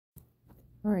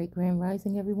All right, Grand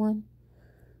Rising, everyone.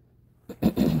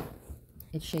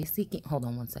 It's Shay Seeking. Hold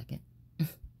on one second.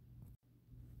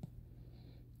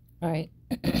 All right.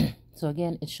 So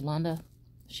again, it's Shalonda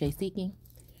Shay Seeking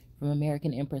from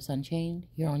American Empress Unchained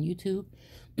here on YouTube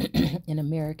and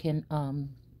American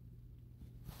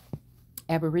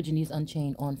Aborigines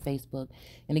Unchained on Facebook.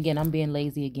 And again, I'm being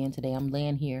lazy again today. I'm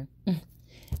laying here.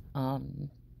 I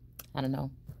don't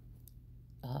know.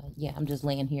 Yeah, I'm just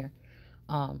laying here.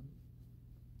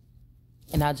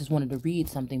 And I just wanted to read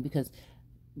something because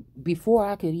before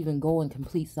I could even go and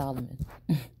complete Solomon,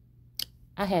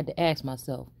 I had to ask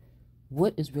myself,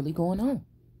 what is really going on?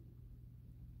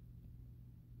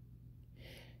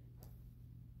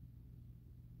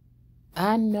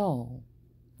 I know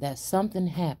that something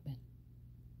happened.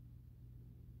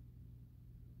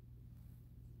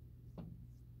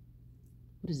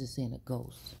 What is it saying? A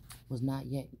ghost was not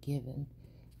yet given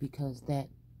because that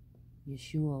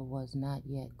Yeshua was not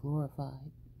yet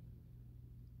glorified.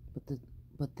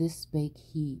 But this spake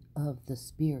he of the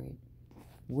Spirit,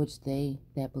 which they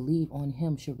that believe on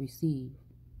him should receive.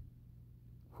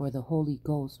 For the Holy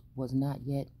Ghost was not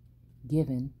yet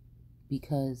given,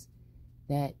 because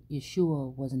that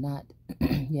Yeshua was not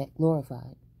yet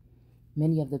glorified.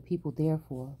 Many of the people,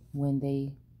 therefore, when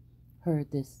they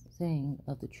heard this saying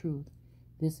of the truth,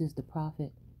 this is the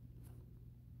prophet.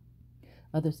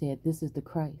 Others said, this is the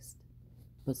Christ.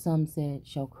 But some said,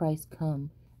 shall Christ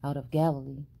come out of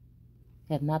Galilee?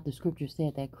 Had not the scripture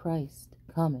said that Christ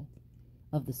cometh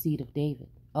of the seed of David?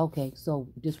 Okay, so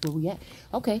this where we at.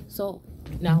 Okay, so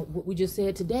now what we just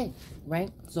said today, right?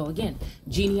 So again,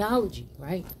 genealogy,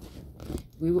 right?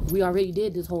 We already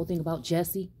did this whole thing about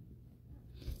Jesse,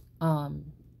 and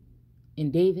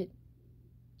David.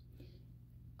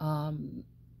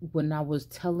 When I was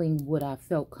telling what I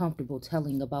felt comfortable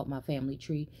telling about my family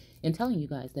tree, and telling you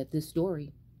guys that this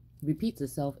story repeats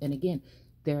itself, and again,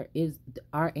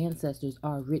 our ancestors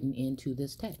are written into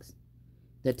this text.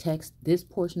 The text, this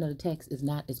portion of the text is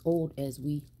not as old as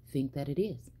we think that it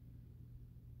is.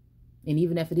 And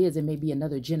even if it is, it may be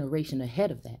another generation ahead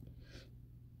of that.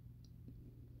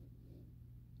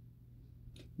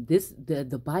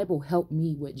 The Bible helped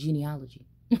me with genealogy.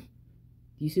 Do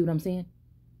you see what I'm saying?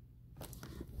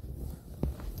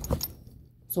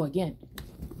 So again,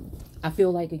 I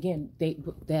feel like, again,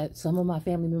 that some of my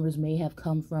family members may have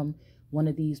come from one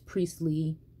of these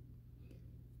priestly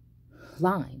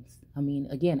lines. I mean,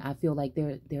 again, I feel like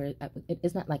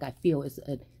it's not like I feel,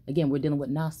 again, we're dealing with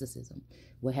Gnosticism.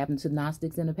 What happened to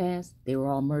Gnostics in the past? They were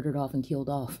all murdered off and killed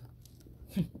off.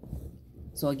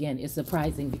 So again, it's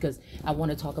surprising because I want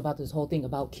to talk about this whole thing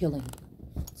about killing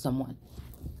someone,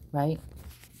 right?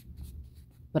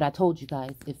 But I told you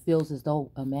guys, it feels as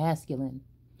though a masculine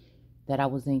that I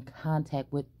was in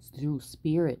contact with through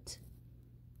spirit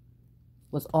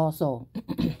was also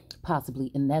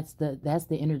possibly, and that's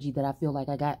the energy that I feel like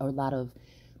I got a lot of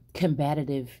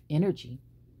combative energy,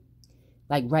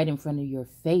 like right in front of your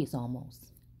face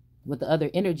almost. With the other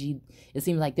energy, it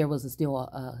seemed like there was still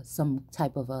some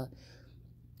type of a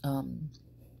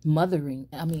mothering.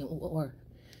 I mean, or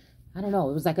I don't know.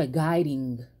 It was like a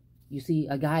guiding. You see,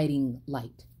 a guiding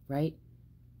light, right?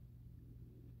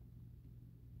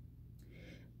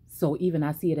 So even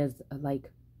I see it as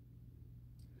like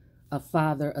a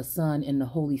Father, a Son, and the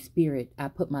Holy Spirit. I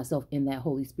put myself in that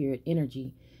Holy Spirit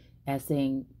energy as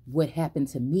saying what happened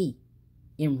to me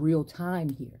in real time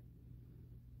here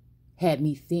had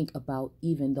me think about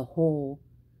even the whole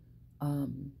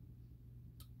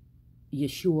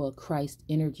Yeshua Christ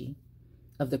energy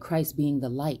of the Christ being the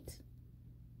light,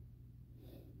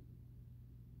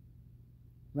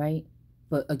 right?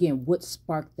 But again, what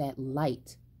sparked that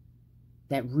light,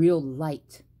 that real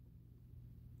light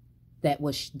that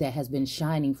has been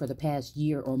shining for the past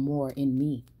year or more in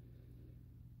me?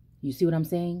 You see what I'm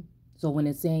saying? So when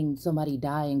it's saying somebody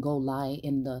die and go lie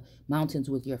in the mountains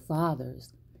with your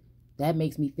fathers, that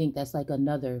makes me think that's like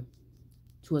another,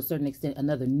 to a certain extent,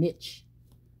 another niche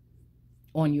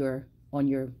on your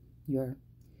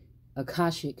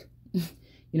Akashic. You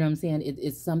know what I'm saying?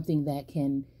 It's something that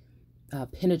can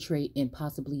penetrate and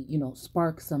possibly,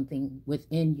 spark something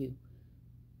within you.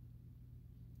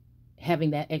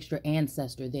 Having that extra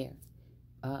ancestor there,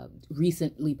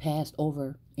 recently passed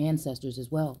over ancestors as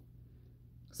well.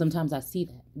 Sometimes I see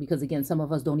that because, again, some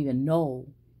of us don't even know,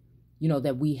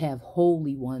 that we have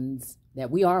holy ones,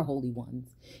 that we are holy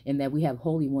ones, and that we have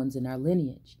holy ones in our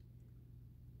lineage.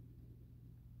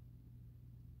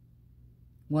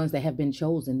 Ones that have been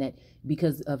chosen, that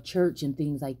because of church and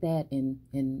things like that, and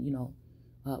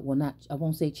well, not, I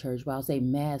won't say church, but I'll say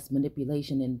mass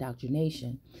manipulation and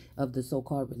indoctrination of the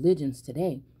so-called religions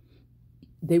today,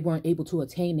 they weren't able to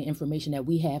attain the information that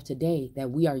we have today, that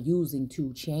we are using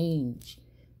to change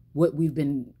what we've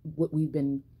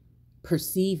been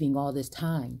perceiving all this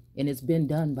time. And it's been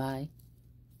done by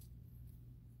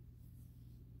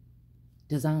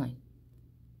design.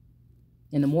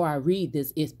 And the more I read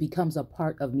this, it becomes a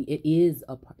part of me. It is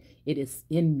a part. It is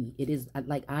in me. It is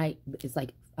like it's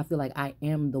like I feel like I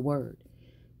am the word.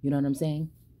 You know what I'm saying?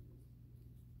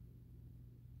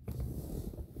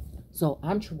 So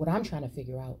what I'm trying to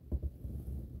figure out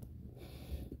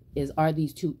is, are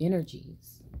these two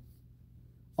energies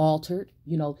altered?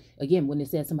 You know, again, when it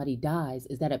says somebody dies,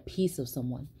 is that a piece of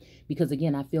someone? Because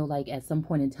again, I feel like at some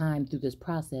point in time through this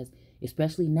process,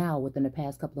 especially now within the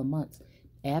past couple of months,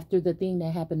 after the thing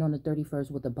that happened on the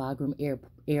 31st with the Bagram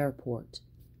airport,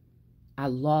 I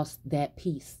lost that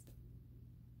piece.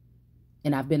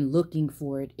 And I've been looking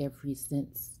for it ever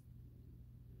since.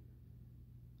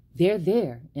 They're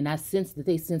there. And I sense that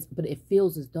they sense, but it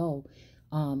feels as though,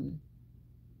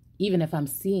 even if I'm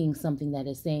seeing something that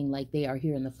is saying like they are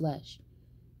here in the flesh,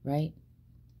 right?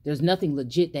 There's nothing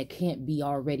legit that can't be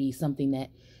already something that,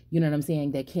 you know what I'm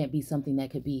saying, that can't be something that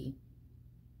could be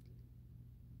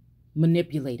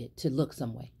manipulated to look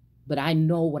some way. But I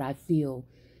know what I feel.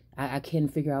 I can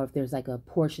figure out if there's like a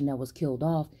portion that was killed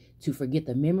off to forget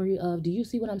the memory of. Do you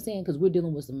see what I'm saying? Because we're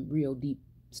dealing with some real deep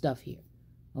stuff here.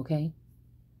 Okay.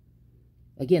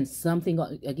 Again,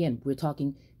 we're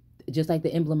talking just like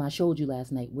the emblem I showed you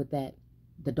last night with that,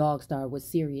 the dog star was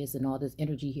Sirius and all this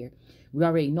energy here. We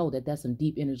already know that that's some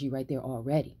deep energy right there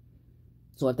already.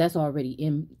 So if that's already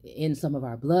in some of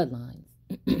our bloodlines,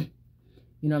 you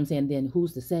know what I'm saying, then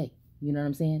who's to say? You know what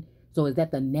I'm saying? So is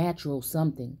that the natural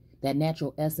something, that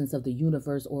natural essence of the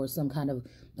universe, or some kind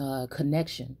of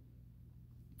connection,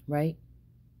 right?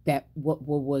 That what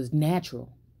was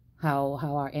natural, how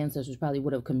our ancestors probably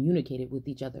would have communicated with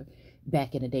each other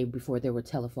back in the day before there were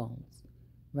telephones,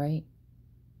 right?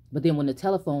 But then when the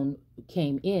telephone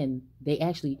came in, they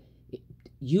actually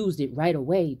used it right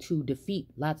away to defeat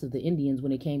lots of the Indians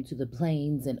when it came to the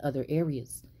plains and other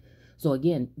areas. So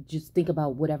again, just think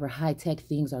about whatever high-tech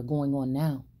things are going on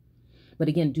now. But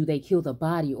again, do they kill the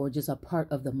body or just a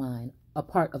part of the mind, a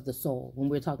part of the soul? When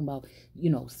we're talking about,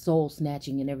 you know, soul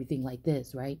snatching and everything like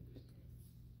this, right?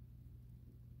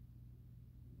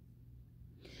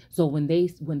 So when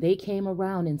they came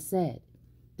around and said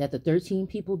that the 13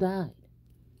 people died,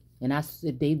 and I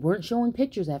said they weren't showing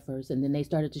pictures at first, and then they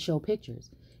started to show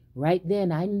pictures. Right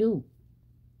then I knew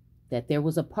that there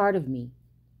was a part of me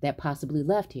that possibly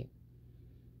left here.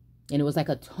 And it was like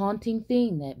a taunting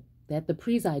thing that the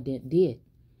president did,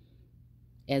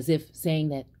 as if saying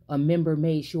that a member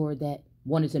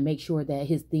wanted to make sure that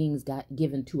his things got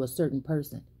given to a certain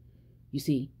person. You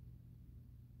see?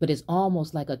 But it's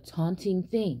almost like a taunting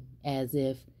thing, as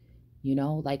if, you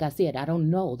know, like I said, I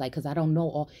don't know, like, because I don't know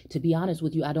all, to be honest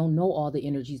with you, I don't know all the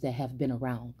energies that have been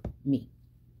around me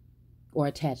or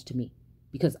attached to me,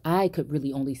 because I could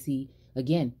really only see,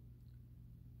 again,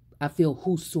 I feel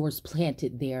whose source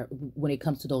planted there when it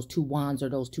comes to those two wands or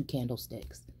those two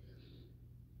candlesticks.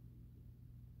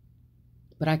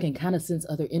 But I can kind of sense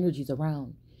other energies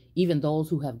around, even those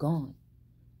who have gone.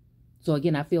 So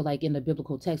again, I feel like in the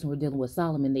biblical text, when we're dealing with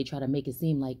Solomon, they try to make it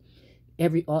seem like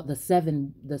the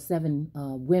seven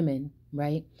women,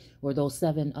 right? Or those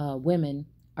seven women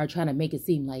are trying to make it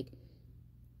seem like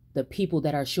the people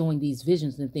that are showing these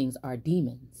visions and things are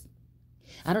demons.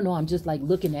 I don't know. I'm just like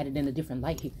looking at it in a different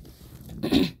light here.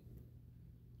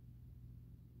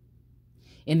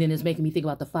 And then it's making me think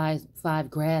about the five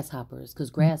grasshoppers,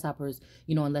 because grasshoppers,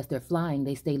 you know, unless they're flying,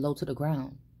 they stay low to the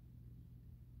ground.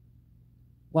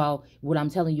 Well, what I'm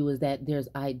telling you is that there's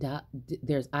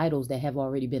idols that have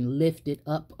already been lifted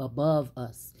up above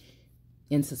us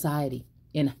in society,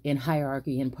 in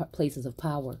hierarchy, in places of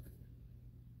power,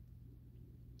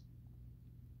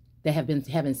 that have been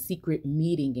having secret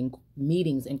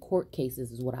meetings and court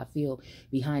cases, is what I feel,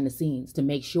 behind the scenes, to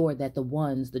make sure that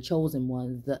the chosen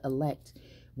ones, the elect,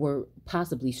 were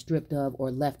possibly stripped of or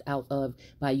left out of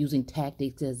by using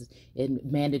tactics as in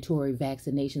mandatory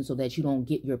vaccination so that you don't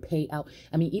get your payout.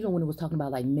 I mean, even when it was talking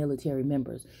about like military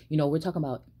members, you know,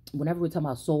 whenever we're talking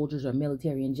about soldiers or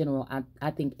military in general,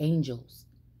 I think angels.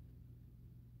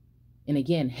 And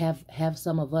again, have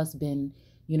some of us been,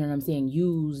 you know what I'm saying,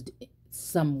 used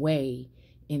some way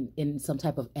in some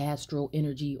type of astral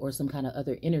energy or some kind of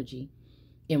other energy,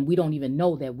 and we don't even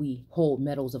know that we hold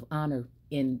medals of honor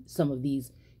in some of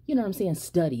these, you know what I'm saying,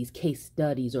 studies, case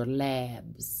studies, or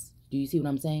labs. Do you see what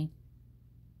I'm saying?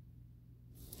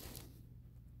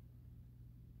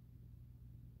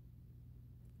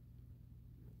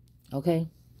 Okay.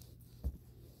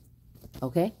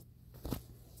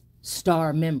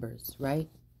 star members, right?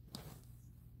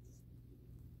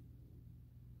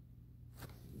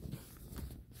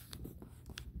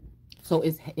 So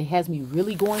it has me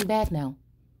really going back now.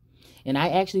 And I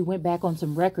actually went back on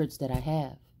some records that I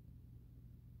have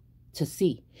to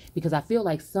see, because I feel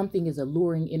like something is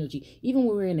alluring energy. Even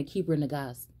when we were in the Keeper and the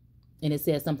Goss, and it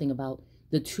says something about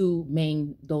those two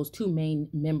main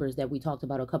members that we talked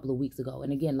about a couple of weeks ago.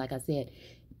 And again, like I said,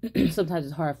 sometimes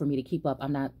it's hard for me to keep up.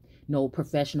 I'm not no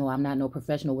professional. I'm not no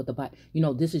professional with the Bible. You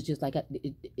know, this is just like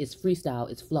it's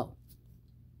freestyle. It's flow.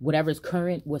 Whatever's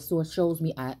current, what source shows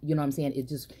me, you know what I'm saying, it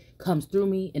just comes through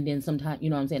me. And then sometimes, you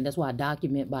know what I'm saying, that's why I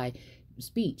document by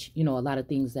speech, you know, a lot of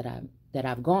things that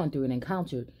I've gone through and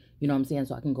encountered, you know what I'm saying,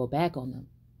 so I can go back on them.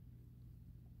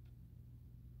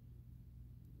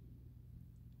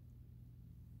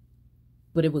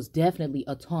 But it was definitely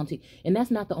a taunting, and that's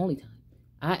not the only time.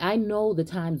 I know the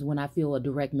times when I feel a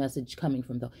direct message coming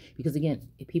from them, because again,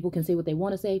 people can say what they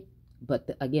want to say,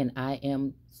 but again, I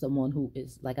am someone who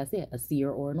is, like I said, a seer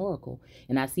or an oracle,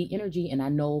 and I see energy, and I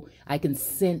know I can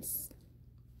sense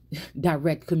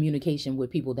direct communication with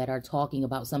people that are talking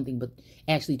about something, but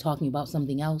actually talking about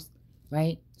something else,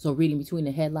 right? So reading between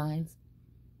the headlines,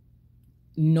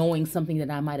 knowing something that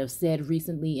I might have said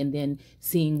recently, and then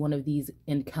seeing one of these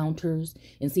encounters,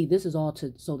 and see, this is all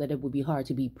so that it would be hard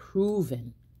to be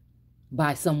proven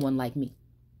by someone like me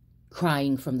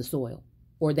crying from the soil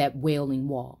or that wailing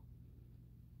wall,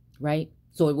 right?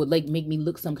 So it would make me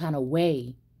look some kind of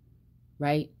way,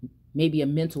 right? Maybe a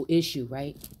mental issue,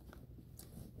 right?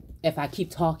 If I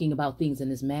keep talking about things in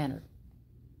this manner.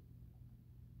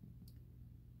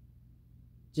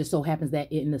 Just so happens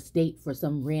that in the state, for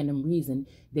some random reason,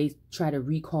 they try to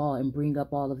recall and bring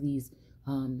up all of these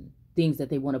things that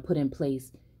they want to put in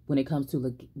place when it comes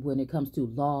to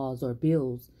laws or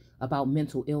bills about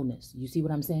mental illness. You see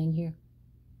what I'm saying here?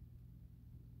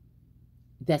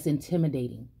 That's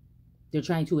intimidating. They're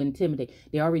trying to intimidate.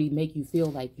 They already make you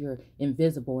feel like you're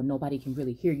invisible and nobody can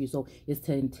really hear you. So it's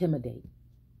to intimidate,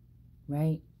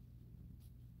 right?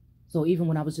 So even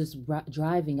when I was just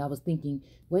driving, I was thinking,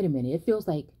 wait a minute, it feels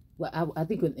like, well, I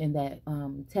think in that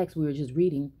text we were just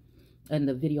reading in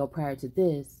the video prior to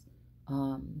this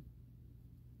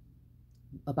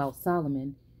about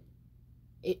Solomon,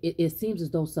 it seems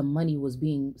as though some money was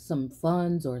some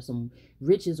funds or some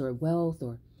riches or wealth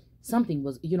or something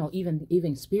was, you know,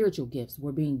 even spiritual gifts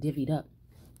were being divvied up.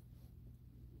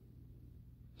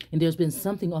 And there's been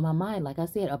something on my mind, like I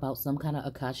said, about some kind of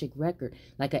Akashic record,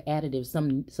 like an additive.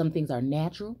 Some things are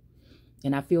natural.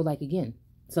 And I feel like, again,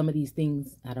 some of these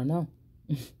things, I don't know.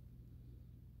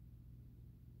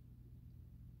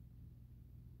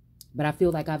 But I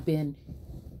feel like I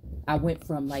went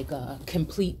from like a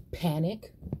complete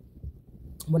panic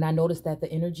when I noticed that the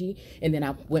energy, and then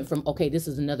I went from, okay, this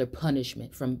is another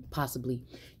punishment from possibly,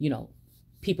 you know,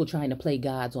 people trying to play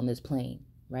gods on this plane,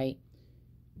 right?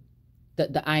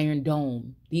 The Iron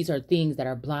Dome. These are things that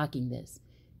are blocking this.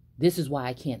 This is why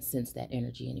I can't sense that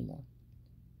energy anymore.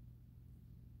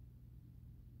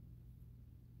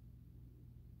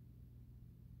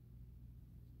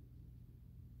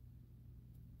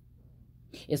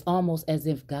 It's almost as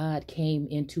if God came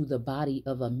into the body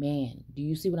of a man. Do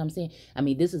you see what I'm saying? I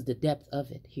mean, this is the depth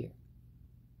of it here.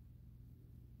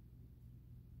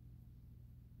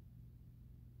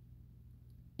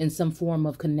 And some form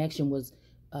of connection was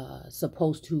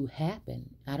supposed to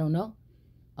happen. I don't know.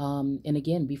 And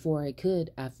again, before it could,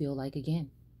 I feel like, again,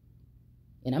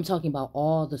 and I'm talking about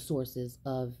all the sources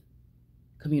of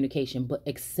communication, but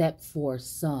except for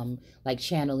some, like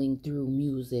channeling through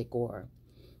music or,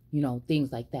 you know,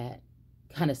 things like that,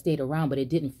 kind of stayed around, but it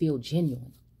didn't feel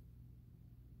genuine.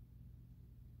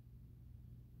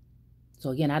 So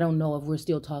again, I don't know if we're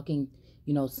still talking,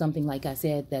 you know, something like I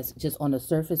said, that's just on the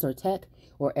surface or tech,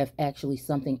 or if actually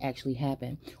something actually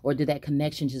happened, or did that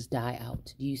connection just die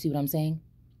out? Do you see what I'm saying?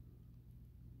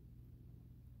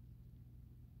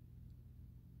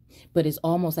 But it's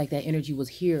almost like that energy was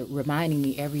here reminding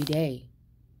me every day.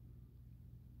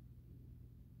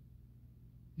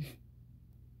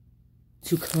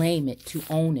 To claim it, to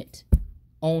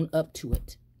own up to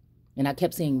it. And I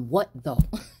kept saying, what though?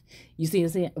 You see what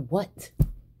I'm saying? What?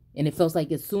 And it feels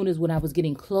like as soon as when I was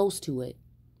getting close to it,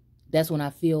 that's when I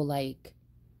feel like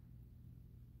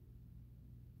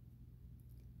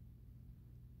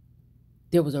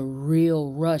there was a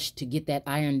real rush to get that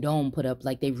Iron Dome put up,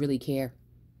 like they really care.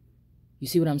 You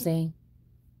see what I'm saying?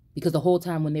 Because the whole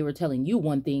time when they were telling you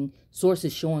one thing, source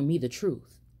is showing me the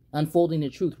truth, unfolding the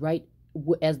truth right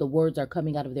as the words are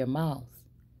coming out of their mouth.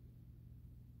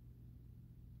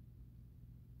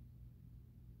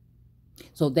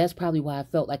 So that's probably why I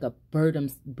felt like a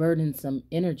burdensome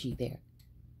energy there.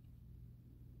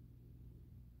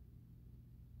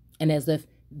 And as if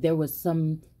there was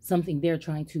something there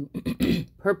trying to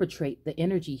perpetrate the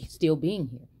energy still being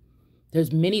here.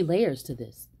 There's many layers to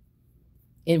this.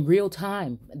 In real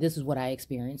time, this is what I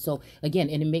experienced. So again,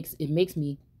 and it makes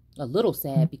me a little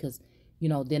sad because, you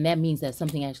know, then that means that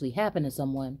something actually happened to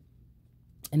someone.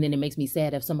 And then it makes me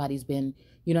sad if somebody's been,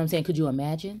 you know what I'm saying? Could you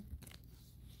imagine?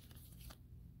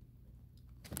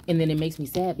 And then it makes me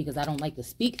sad because I don't like to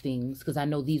speak things, because I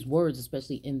know these words,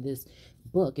 especially in this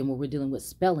book, and when we're dealing with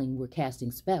spelling, we're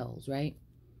casting spells, right?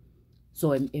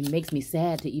 So it makes me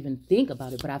sad to even think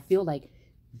about it. But I feel like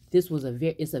this was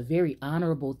it's a very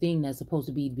honorable thing that's supposed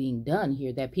to be being done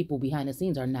here, that people behind the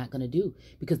scenes are not going to do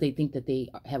because they think that they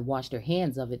have washed their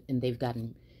hands of it and they've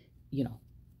gotten, you know,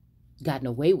 gotten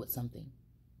away with something.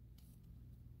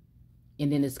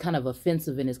 And then it's kind of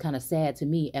offensive and it's kind of sad to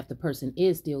me if the person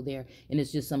is still there and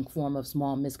it's just some form of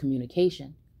small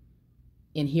miscommunication.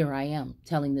 And here I am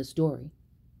telling this story.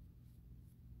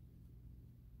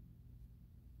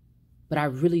 But I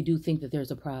really do think that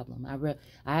there's a problem.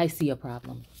 I see a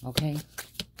problem, okay?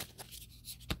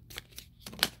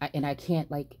 And I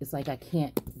can't, like, it's like I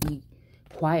can't be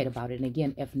quiet about it. And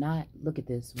again, if not, look at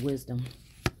this. Wisdom,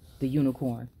 the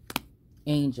unicorn,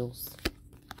 angels,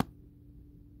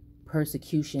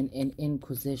 persecution and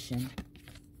inquisition,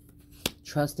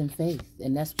 trust and faith.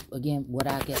 And that's, again, what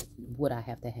I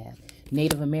have to have.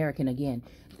 Native American, again.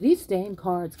 These same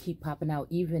cards keep popping out,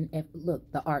 even if, look,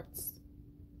 the arts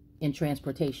and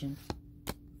transportation,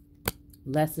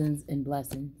 lessons and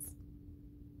blessings,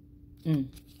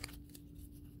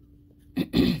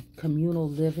 communal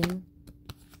living,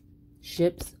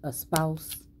 ships, a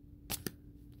spouse,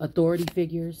 authority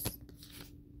figures,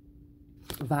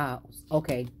 vows.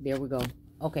 Okay, there we go.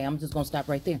 Okay, I'm just going to stop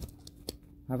right there.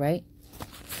 All right?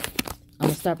 I'm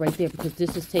going to stop right there because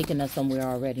this is taking us somewhere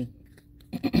already.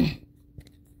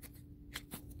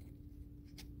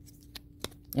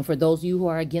 And for those of you who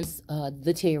are against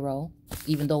the tarot,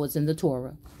 even though it's in the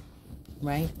Torah,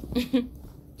 right?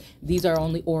 These are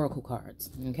only oracle cards,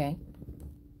 okay?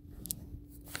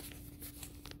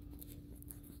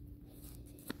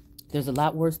 There's a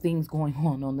lot worse things going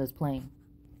on this plane,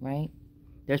 right?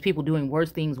 There's people doing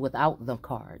worse things without the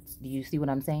cards. Do you see what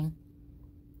I'm saying?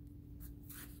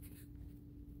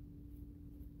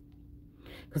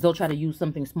 Because they'll try to use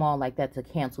something small like that to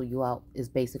cancel you out, is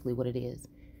basically what it is.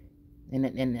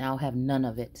 And I'll have none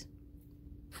of it.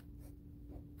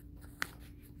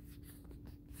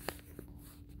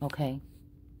 Okay.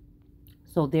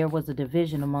 So there was a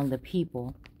division among the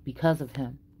people because of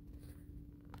him.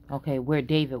 Okay, where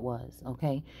David was.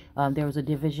 Okay. There was a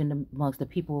division amongst the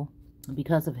people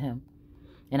because of him.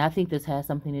 And I think this has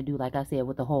something to do, like I said,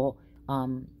 with the whole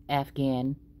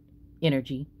Afghan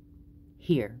energy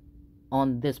here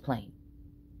on this plane.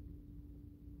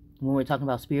 When we're talking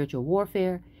about spiritual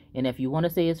warfare, and if you want to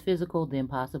say it's physical, then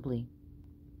possibly,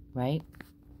 right?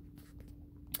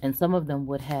 And some of them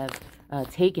would have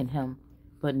taken him,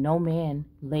 but no man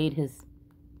laid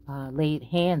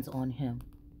hands on him.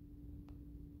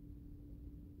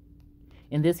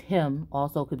 And this him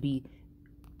also could be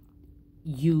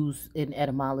used in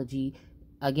etymology.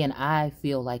 Again, I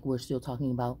feel like we're still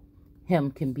talking about him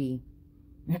can be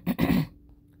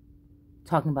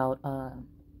talking about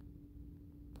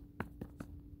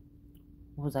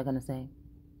what was I going to say?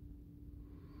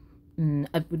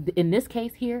 In this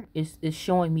case here, is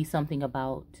showing me something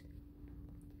about,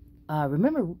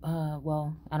 remember,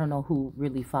 well, I don't know who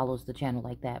really follows the channel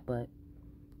like that, but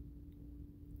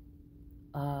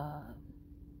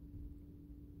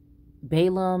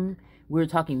Balaam, we were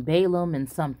talking Balaam and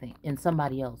something, and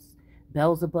somebody else.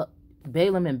 Beelzebub,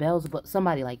 Balaam and Beelzebub,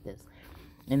 somebody like this.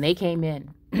 And they came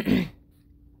in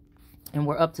and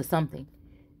were up to something.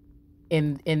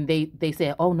 And they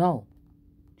said, oh no,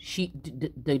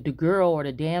 the girl or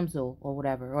the damsel or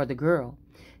whatever, or the girl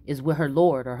is with her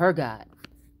Lord or her God.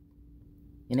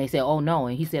 And they said, oh no.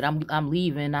 And he said, I'm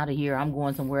leaving out of here. I'm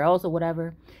going somewhere else or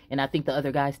whatever. And I think the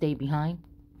other guy stayed behind.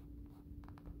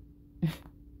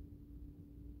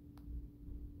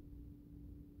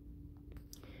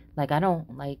 Like, I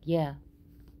don't, like, yeah.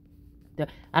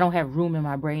 I don't have room in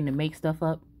my brain to make stuff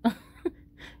up.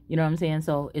 You know what I'm saying?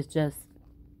 So it's just,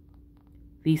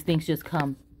 these things just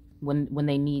come when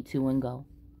they need to and go.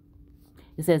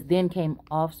 It says, then came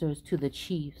officers to the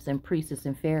chiefs and priests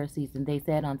and Pharisees, and they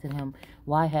said unto him,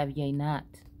 why have ye not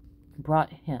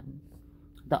brought him?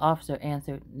 The officer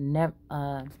answered, never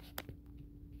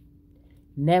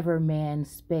man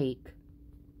spake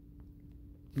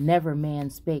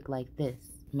like this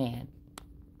man.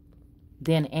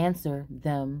 Then answer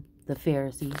them, the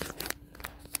Pharisees,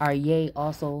 are ye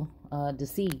also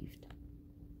deceived?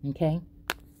 Okay,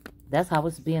 that's how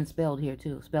it's being spelled here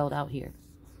too, spelled out here.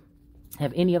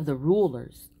 Have any of the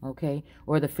rulers, okay,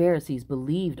 or the Pharisees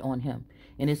believed on him?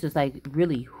 And it's just like,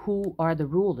 really, who are the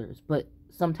rulers? But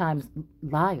sometimes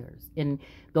liars and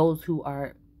those who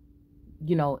are,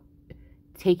 you know,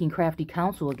 taking crafty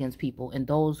counsel against people, and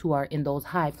those who are in those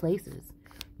high places.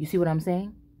 You see what I'm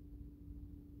saying?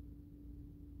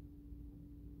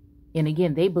 And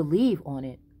again, they believe on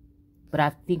it, but I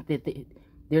think that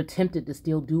they're tempted to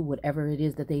still do whatever it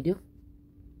is that they do.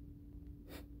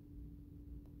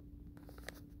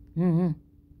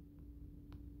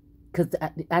 Because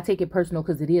I take it personal,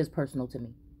 because it is personal to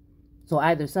me. So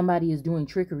either somebody is doing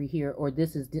trickery here, or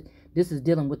this is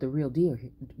dealing with the real deal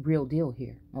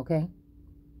here. Okay.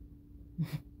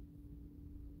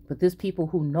 But this people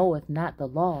who knoweth not the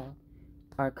law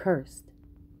are cursed.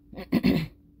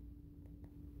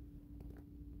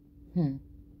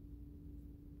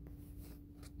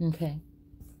 Okay.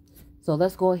 So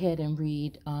let's go ahead and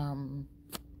read.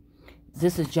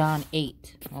 This is John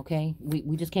 8. Okay.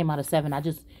 We just came out of 7.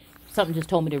 Something just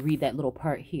told me to read that little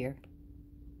part here.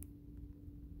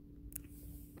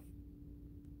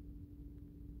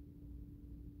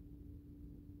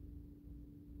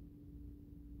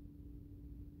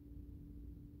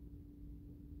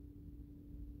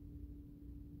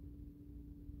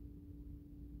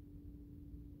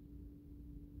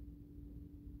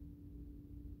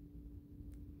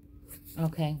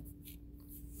 Okay.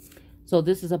 So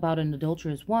this is about an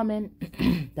adulterous woman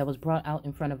that was brought out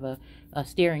in front of a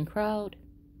staring crowd.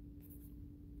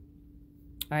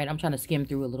 All right, I'm trying to skim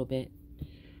through a little bit.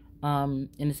 And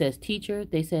it says, teacher,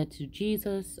 they said to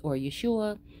Jesus or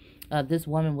Yeshua, this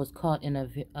woman was caught in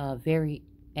a very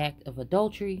act of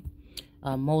adultery.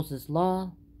 Moses'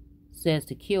 law says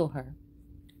to kill her.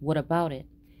 What about it?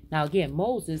 Now, again,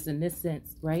 Moses, in this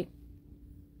sense, right?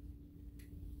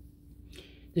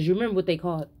 Because you remember what they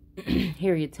called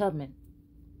Harriet Tubman.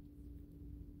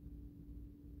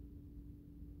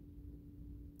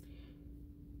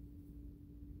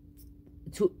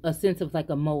 To a sense of like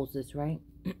a Moses, right?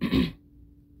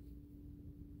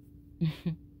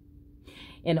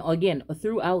 And again,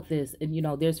 throughout this, and you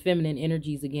know, there's feminine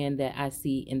energies again that I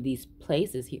see in these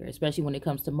places here, especially when it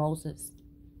comes to Moses.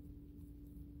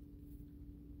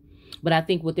 But I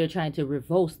think what they're trying to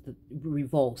reverse the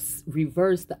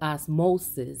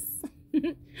osmosis. You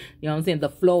know what I'm saying? The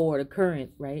flow or the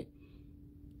current, right?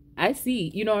 I see,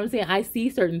 you know what I'm saying? I see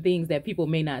certain things that people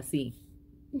may not see.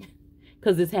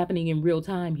 Because it's happening in real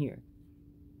time here.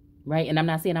 Right? And I'm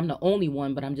not saying I'm the only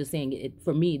one, but I'm just saying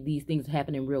for me, these things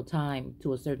happen in real time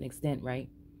to a certain extent, right?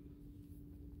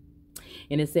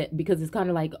 And it's because it's kind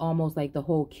of like almost like the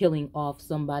whole killing off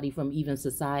somebody from even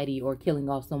society, or killing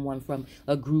off someone from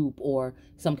a group, or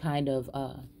some kind of,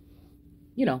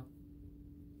 you know,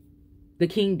 the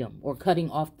kingdom, or cutting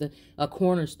off the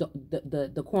cornerstone,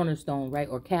 the cornerstone, right?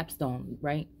 Or capstone,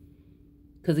 right?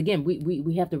 Because again,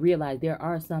 we have to realize there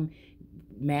are some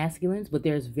masculines, but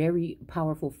there's very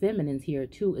powerful feminines here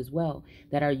too as well,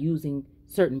 that are using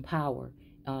certain power.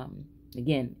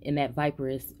 Again, in that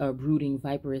viperous, brooding,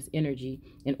 viperous energy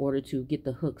in order to get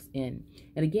the hooks in.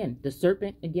 And again, the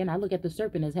serpent, again, I look at the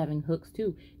serpent as having hooks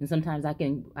too. And sometimes I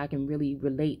can really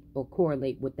relate or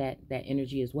correlate with that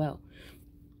energy as well.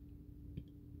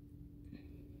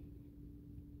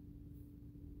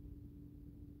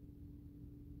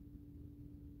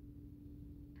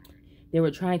 They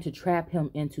were trying to trap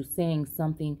him into saying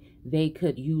something they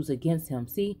could use against him.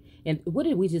 See? And what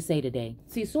did we just say today?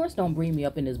 See, Source don't bring me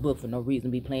up in this book for no reason,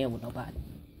 be playing with nobody.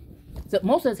 So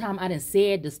most of the time I done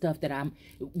said the stuff that I'm,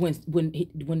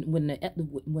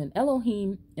 when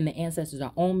Elohim and the ancestors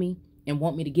are on me and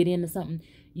want me to get into something,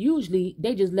 usually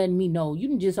they just letting me know,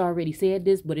 you just already said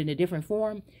this, but in a different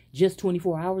form, just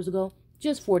 24 hours ago,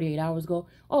 just 48 hours ago,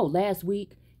 oh, last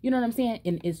week, you know what I'm saying?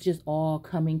 And it's just all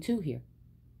coming to here.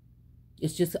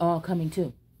 It's just all coming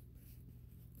to.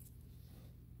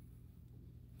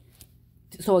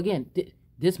 So again,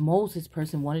 this Moses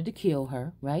person wanted to kill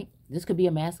her, right? This could be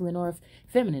a masculine or a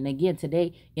feminine. Again,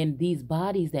 today, in these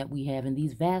bodies that we have, in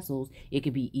these vassals, it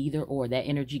could be either or. That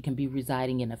energy can be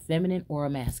residing in a feminine or a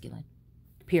masculine.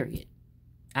 Period.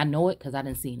 I know it because I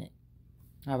done seen it.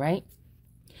 All right?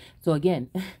 So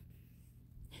again,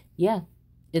 yeah.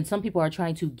 And some people are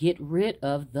trying to get rid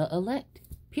of the elect.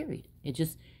 Period. It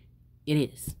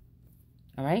is.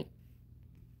 All right?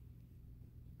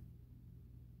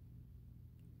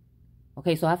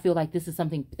 Okay, so I feel like this is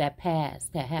something that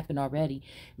passed, that happened already.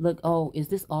 Look, oh, is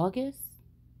this August?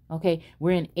 Okay,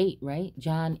 we're in 8, right?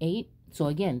 John 8. So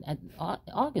again,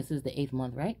 August is the 8th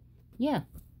month, right? Yeah.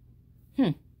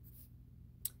 Hmm.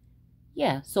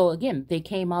 Yeah. So again, they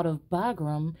came out of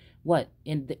Bagram, what,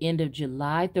 in the end of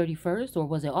July 31st, or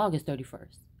was it August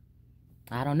 31st?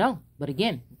 I don't know. But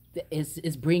again,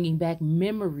 it's bringing back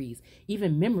memories,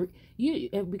 even memory.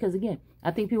 Because again,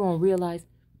 I think people don't realize.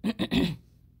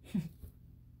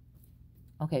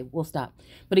 Okay, we'll stop.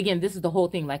 But again, this is the whole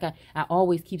thing. Like I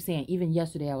always keep saying, even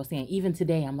yesterday I was saying, even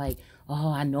today, I'm like,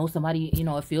 oh, I know somebody,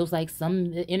 it feels like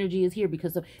some energy is here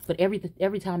because of, but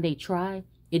every time they try,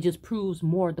 it just proves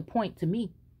more the point to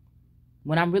me.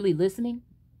 When I'm really listening,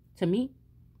 to me,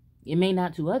 it may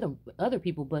not to other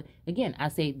people, but again, I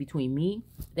say between me,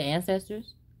 the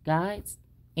ancestors, guides,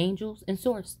 angels, and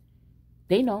source.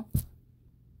 They know,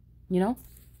 you know?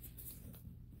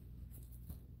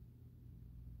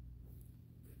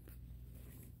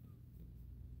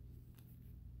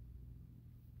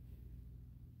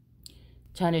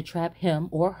 Trying to trap him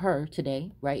or her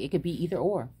today, right? It could be either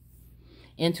or,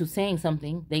 into saying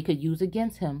something they could use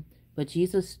against him. But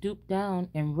Jesus stooped down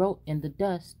and wrote in the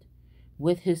dust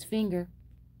with his finger.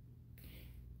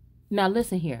 Now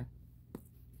listen here.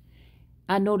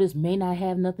 I know this may not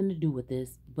have nothing to do with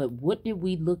this, but what did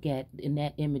we look at in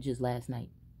that images last night?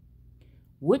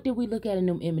 What did we look at in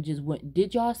them images?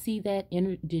 Did y'all see that?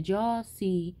 Did y'all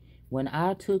see when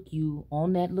I took you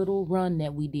on that little run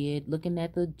that we did, looking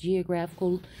at the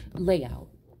geographical layout,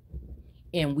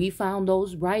 and we found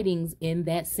those writings in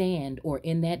that sand or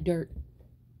in that dirt?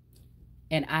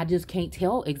 And I just can't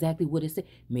tell exactly what it said.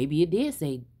 Maybe it did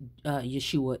say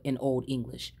Yeshua in Old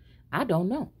English. I don't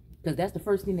know, because that's the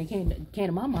first thing that came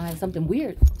to my mind. Something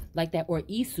weird like that, or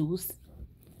Isus,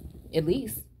 at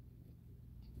least,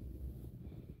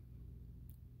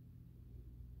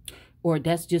 or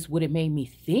that's just what it made me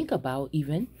think about.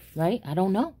 Even, right? I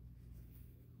don't know.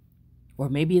 Or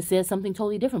maybe it says something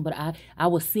totally different. But I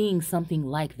was seeing something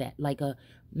like that, like I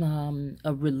don't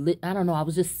know. I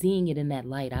was just seeing it in that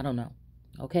light. I don't know.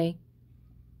 Okay.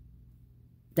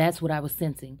 That's what I was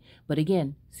sensing. But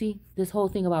again, see, this whole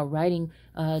thing about writing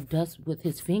dust with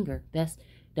his finger, that's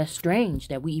strange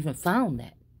that we even found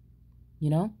that, you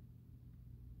know?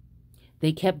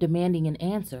 They kept demanding an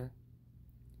answer.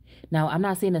 Now, I'm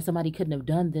not saying that somebody couldn't have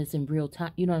done this in real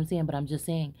time, you know what I'm saying? But I'm just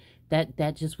saying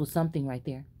that just was something right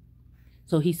there.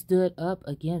 So he stood up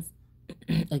against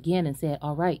again and said,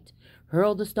 all right,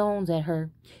 hurl the stones at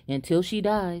her until she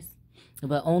dies.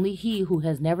 But only he who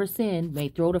has never sinned may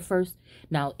throw the first.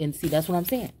 Now, and see, that's what I'm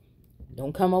saying.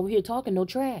 Don't come over here talking no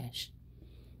trash.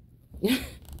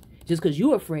 Just because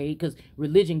you're afraid, because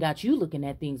religion got you looking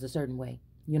at things a certain way.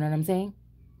 You know what I'm saying?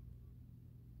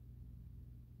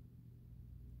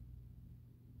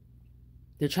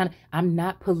 They're trying to, I'm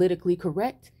not politically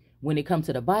correct when it comes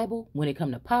to the Bible, when it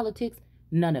comes to politics.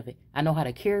 None of it. I know how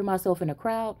to carry myself in a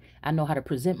crowd. I know how to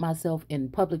present myself in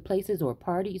public places or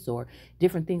parties or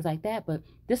different things like that. But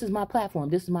this is my platform.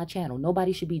 This is my channel.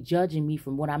 Nobody should be judging me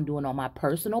from what I'm doing on my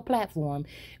personal platform,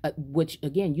 which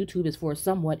again, YouTube is for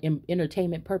somewhat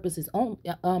entertainment purposes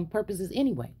purposes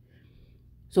anyway.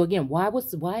 So again, why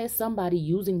is somebody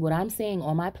using what I'm saying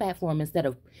on my platform instead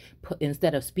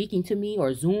of speaking to me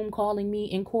or Zoom calling me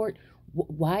in court?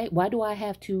 Why do I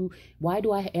have to?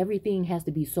 Everything has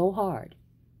to be so hard?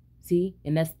 See,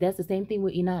 and that's the same thing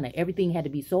with Inanna. Everything had to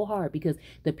be so hard because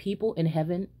the people in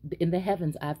heaven, in the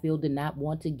heavens, I feel, did not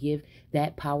want to give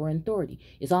that power and authority.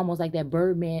 It's almost like that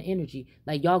Birdman energy.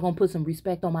 Like, y'all gonna put some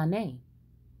respect on my name.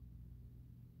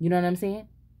 You know what I'm saying?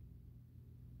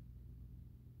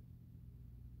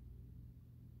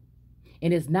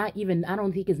 And it's not even, I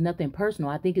don't think it's nothing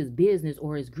personal. I think it's business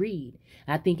or it's greed.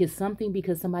 I think it's something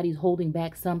because somebody's holding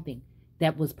back something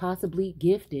that was possibly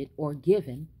gifted or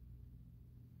given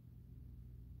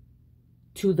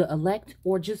to the elect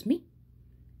or just me.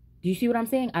 Do you see what I'm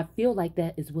saying? I feel like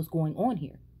that is what's going on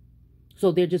here.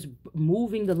 So they're just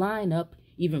moving the line up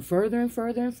even further and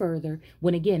further and further,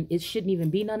 when again, it shouldn't even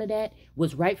be none of that.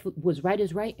 What's right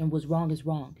is right and what's wrong is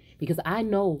wrong. Because I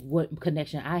know what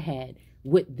connection I had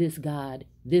with this God,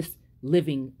 this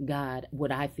living God,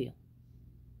 what I feel.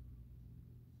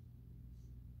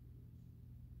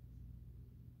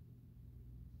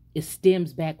 It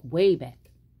stems back, way back.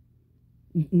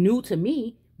 New to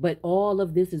me, but all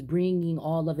of this is bringing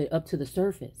all of it up to the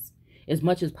surface as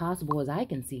much as possible as I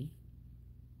can see.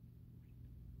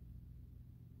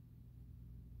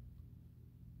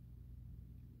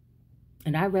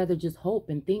 And I rather just hope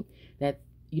and think that,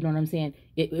 you know what I'm saying,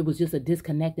 it was just a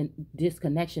disconnection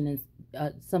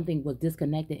and something was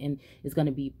disconnected and it's going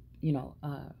to be,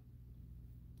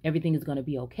 everything is going to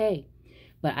be okay.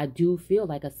 But I do feel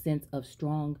like a sense of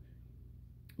strong,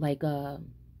 like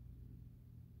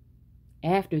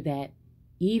after that,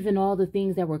 even all the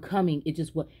things that were coming, it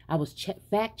just what I was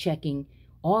fact checking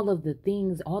all of the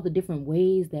things, all the different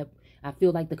ways that I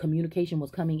feel like the communication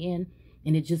was coming in,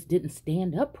 and it just didn't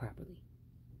stand up properly.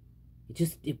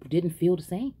 It didn't feel the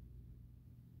same.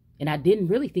 And I didn't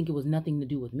really think it was nothing to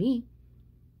do with me,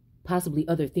 possibly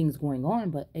other things going on,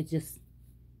 but it just,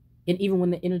 and even when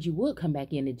the energy would come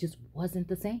back in, it just wasn't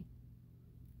the same.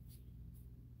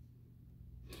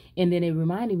 And then it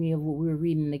reminded me of what we were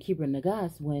reading in the Keeper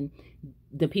Nagas, when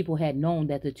the people had known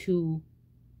that the two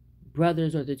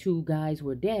brothers or the two guys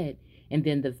were dead, and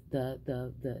then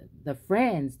the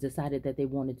friends decided that they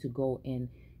wanted to go and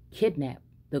kidnap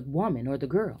the woman or the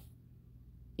girl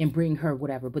and bring her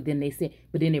whatever. But then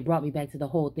it brought me back to the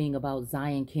whole thing about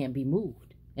Zion can't be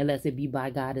moved unless it be by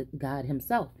God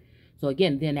himself. So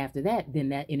again, then after that, then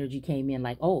that energy came in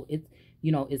like, oh,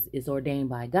 it's ordained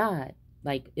by God.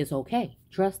 Like, it's okay.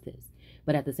 Trust this.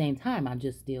 But at the same time, I'm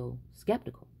just still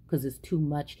skeptical because it's too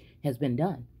much has been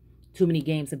done. Too many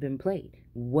games have been played.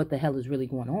 What the hell is really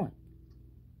going on?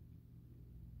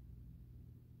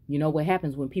 You know what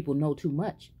happens when people know too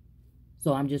much?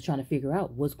 So I'm just trying to figure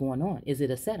out what's going on. Is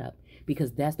it a setup?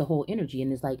 Because that's the whole energy.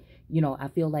 And it's like,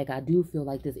 I do feel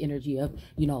like this energy of,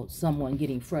 someone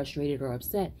getting frustrated or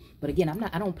upset. But again,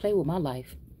 I don't play with my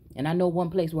life. And I know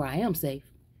one place where I am safe,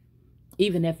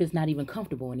 even if it's not even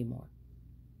comfortable anymore.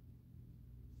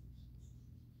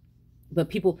 But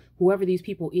people, whoever these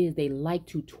people is, they like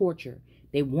to torture.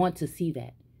 They want to see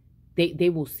that. They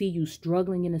will see you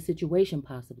struggling in a situation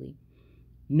possibly,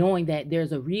 knowing that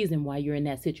there's a reason why you're in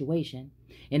that situation,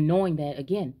 and knowing that,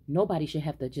 again, nobody should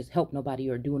have to just help nobody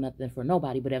or do nothing for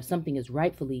nobody. But if something is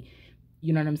rightfully,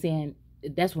 you know what I'm saying?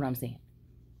 That's what I'm saying.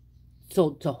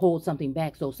 So to hold something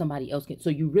back so somebody else can, so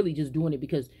you're really just doing it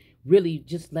because really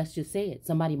just, let's just say it,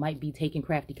 somebody might be taking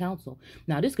crafty counsel.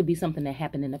 Now, this could be something that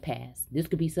happened in the past. This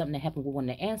could be something that happened with one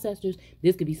of the ancestors.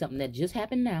 This could be something that just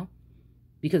happened now,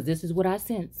 because this is what I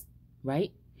sense,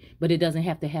 right? But it doesn't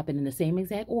have to happen in the same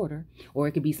exact order, or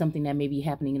it could be something that may be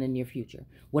happening in the near future.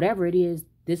 Whatever it is,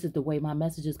 this is the way my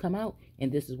messages come out,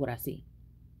 and this is what I see.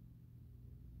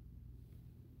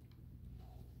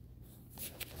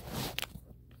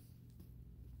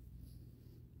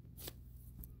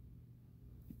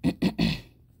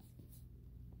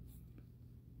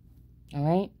 All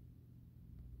right.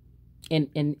 And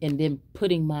then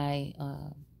putting my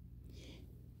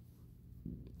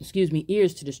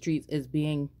ears to the streets is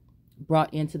being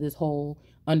brought into this whole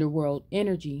underworld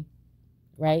energy,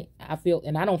 right? I feel,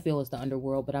 and I don't feel it's the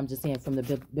underworld, but I'm just saying from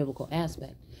the biblical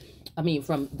aspect. I mean,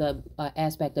 from the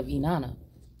aspect of Inanna,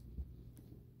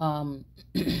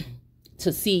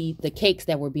 to see the cakes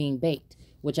that were being baked,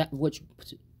 which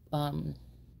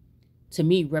to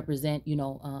me represent,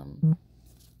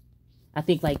 I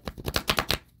think like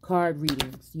card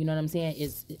readings, you know what I'm saying?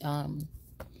 Is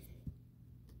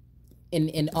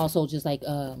and also just like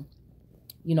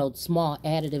small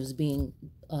additives being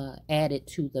added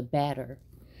to the batter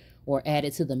or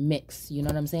added to the mix, you know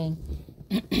what I'm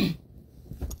saying?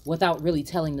 Without really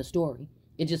telling the story.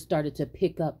 It just started to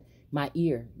pick up my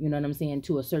ear, you know what I'm saying,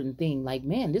 to a certain thing. Like,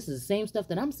 man, this is the same stuff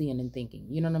that I'm seeing and thinking,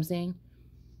 you know what I'm saying?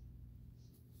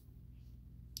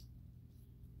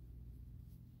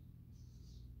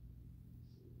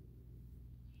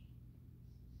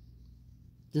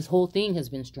 This whole thing has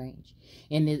been strange.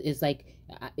 And it's like,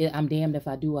 I'm damned if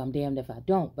I do, I'm damned if I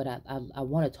don't. But I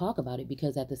want to talk about it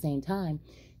because at the same time,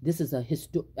 this is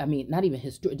not even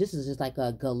historic. This is just like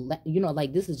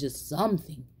this is just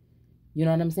something. You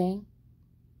know what I'm saying?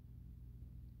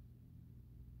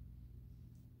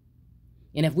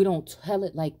 And if we don't tell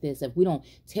it like this, if we don't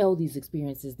tell these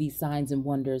experiences, these signs and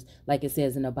wonders, like it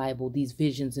says in the Bible, these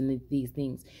visions and these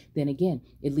things, then again,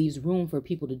 it leaves room for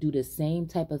people to do the same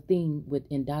type of thing with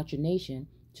indoctrination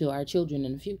to our children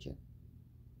in the future.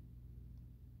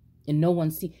 And no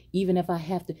one even if I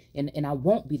have to, and I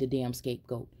won't be the damn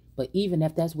scapegoat, but even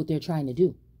if that's what they're trying to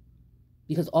do,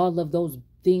 because all of those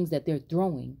things that they're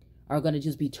throwing are going to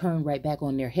just be turned right back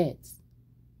on their heads.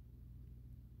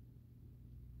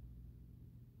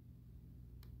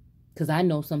 Because I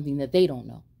know something that they don't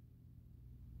know.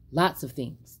 Lots of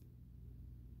things.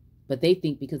 But they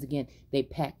think because, again, they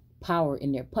pack power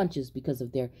in their punches because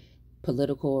of their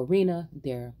political arena,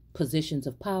 their positions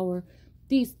of power,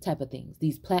 these type of things,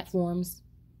 these platforms,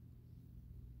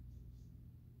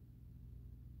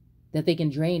 that they can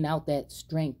drain out that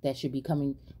strength that should be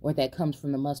coming, or that comes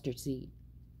from the mustard seed.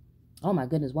 Oh my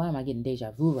goodness, why am I getting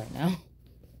deja vu right now?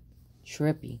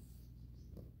 Trippy.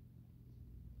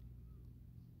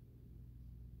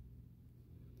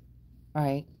 All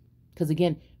right. Because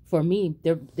again, For me,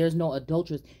 there's no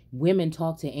adulteress. Women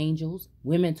talk to angels.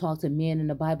 Women talk to men in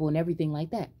the Bible and everything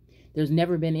like that. There's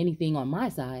never been anything on my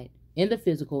side in the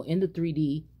physical, in the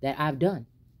 3D that I've done.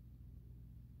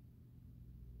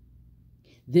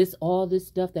 All this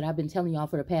stuff that I've been telling y'all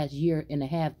for the past year and a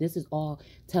half, this is all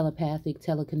telepathic,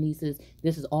 telekinesis.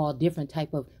 This is all different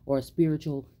type of, or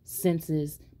spiritual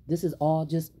senses. This is all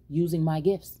just using my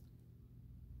gifts.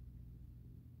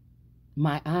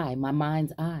 My eye, my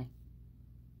mind's eye.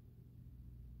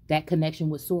 That connection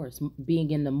with source,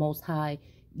 being in the most high,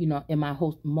 in my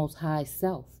most high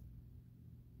self.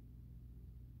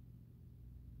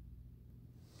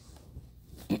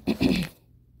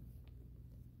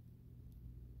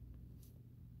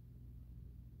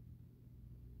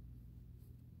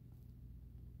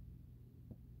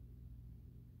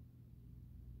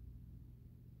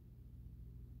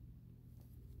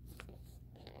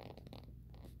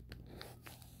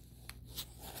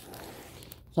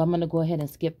 So I'm going to go ahead and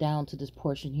skip down to this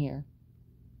portion here.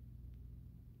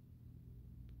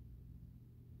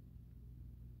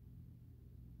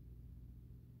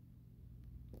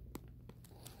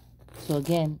 So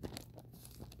again,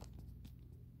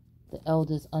 the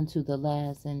eldest unto the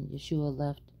last, and Yeshua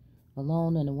left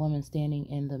alone, and the woman standing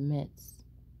in the midst.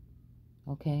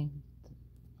 Okay.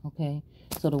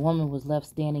 So the woman was left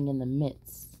standing in the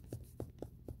midst.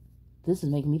 This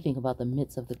is making me think about the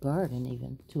midst of the garden,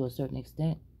 even to a certain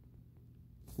extent.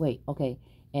 Wait, okay.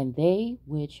 And they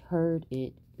which heard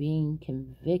it, being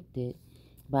convicted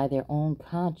by their own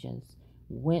conscience,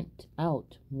 went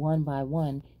out one by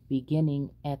one,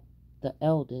 beginning at the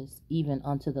eldest, even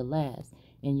unto the last.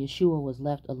 And Yeshua was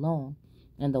left alone,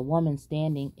 and the woman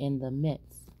standing in the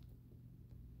midst.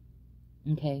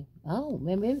 Okay. Oh,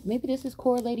 maybe this is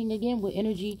correlating again with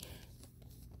energy,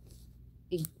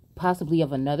 possibly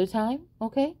of another time,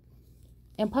 okay?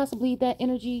 And possibly that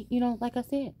energy, like I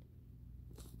said.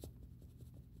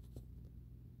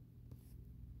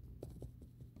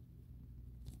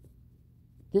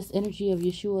 This energy of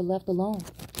Yeshua left alone.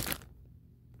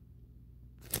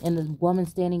 And the woman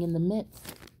standing in the midst.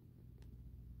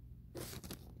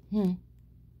 When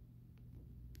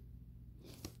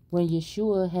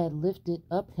Yeshua had lifted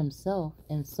up himself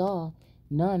and saw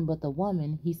none but the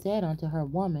woman, he said unto her,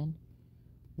 Woman,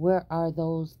 where are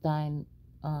those thine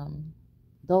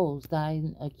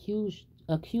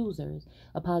accusers?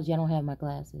 Apology, I don't have my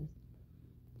glasses.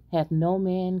 Hath no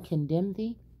man condemned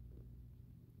thee?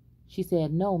 She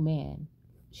said, No man.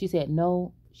 She said,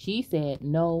 No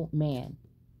man.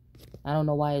 I don't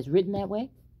know why it's written that way.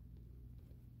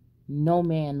 No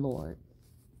man, Lord.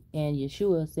 And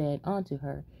Yeshua said unto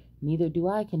her, Neither do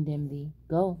I condemn thee.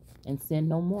 Go and sin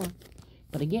no more.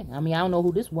 But again, I don't know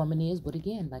who this woman is, but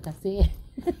again, like I said,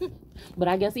 but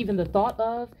I guess even the thought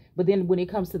of, but then when it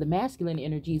comes to the masculine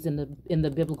energies in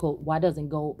the biblical, why doesn't it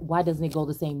go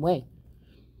the same way?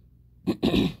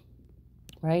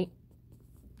 Right?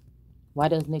 Why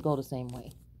doesn't it go the same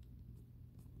way?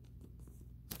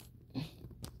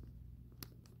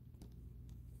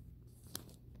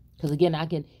 Because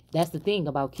again, that's the thing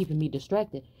about keeping me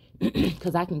distracted,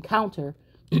 because I can counter,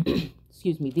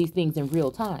 excuse me, these things in real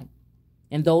time.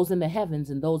 And those in the heavens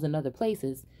and those in other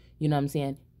places, you know what I'm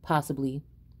saying, possibly,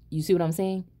 you see what I'm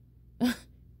saying?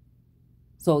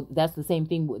 So that's the same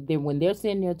thing. When they're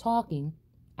sitting there talking,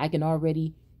 I can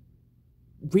already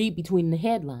read between the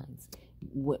headlines.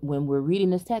 When we're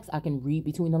reading this text, I can read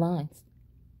between the lines.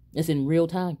 It's in real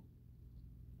time.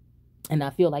 And I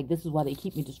feel like this is why they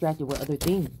keep me distracted with other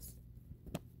things.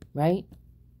 Right?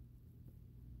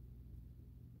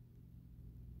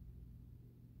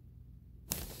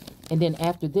 And then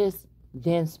after this,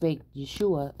 then spake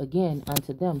Yeshua again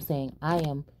unto them, saying, I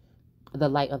am the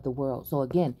light of the world. So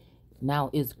again, now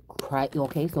is Christ.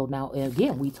 Okay, so now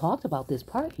again, we talked about this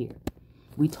part here.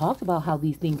 We talked about how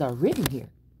these things are written here.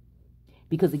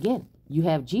 Because again, you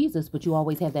have Jesus, but you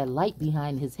always have that light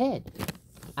behind his head.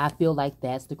 I feel like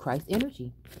that's the Christ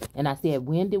energy. And I said,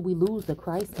 when did we lose the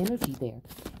Christ energy there?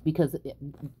 Because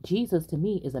Jesus, to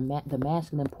me, is the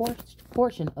masculine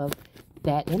portion of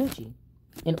that energy.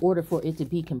 In order for it to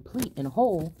be complete and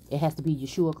whole, it has to be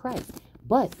Yeshua Christ.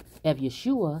 But if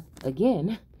Yeshua,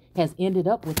 again, has ended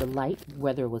up with the light,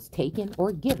 whether it was taken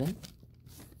or given,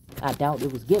 I doubt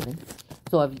it was given.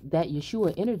 So if that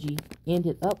Yeshua energy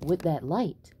ended up with that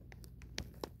light,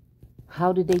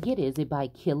 how did they get it? Is it by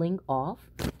killing off?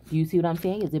 Do you see what I'm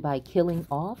saying? Is it by killing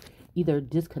off? Either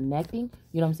disconnecting,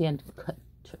 you know what I'm saying,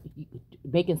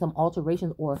 making some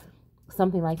alterations or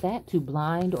something like that to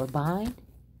blind or bind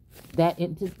that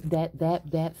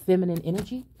feminine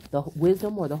energy, the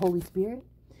wisdom or the Holy Spirit.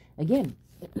 Again,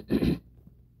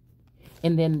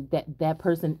 And then that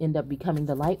person end up becoming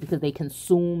the light because they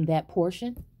consume that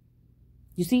portion.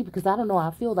 You see, because I don't know, I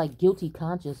feel like guilty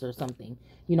conscious or something,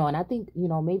 and I think,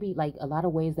 maybe like a lot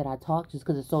of ways that I talk, just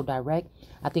because it's so direct,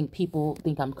 I think people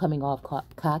think I'm coming off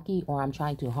cocky or I'm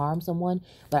trying to harm someone,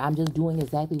 but I'm just doing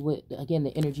exactly what, again,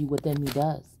 the energy within me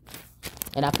does.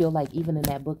 And I feel like even in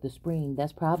that book, The Spring,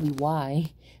 that's probably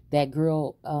why that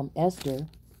girl, Esther,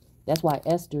 that's why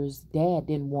Esther's dad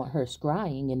didn't want her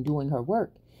scrying and doing her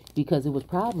work, because it was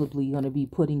probably going to be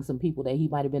putting some people that he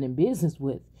might have been in business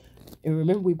with. And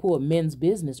remember, we pulled men's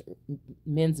business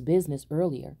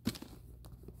earlier.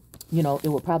 It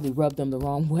would probably rub them the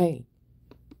wrong way.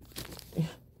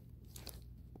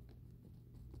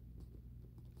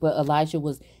 But Elijah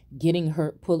was getting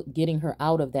her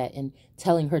out of that and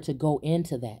telling her to go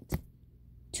into that,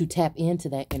 to tap into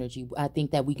that energy. I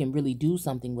think that we can really do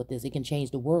something with this. It can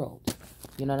change the world.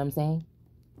 You know what I'm saying?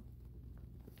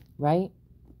 Right?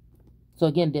 So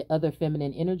again, did other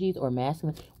feminine energies or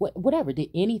masculine, whatever,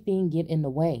 did anything get in the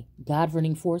way?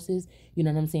 Governing forces, you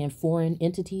know what I'm saying? Foreign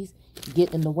entities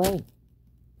get in the way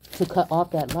to cut off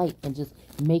that light and just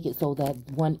make it so that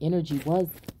one energy was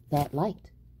that light.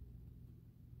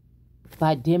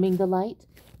 By dimming the light,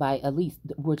 by, at least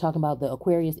we're talking about the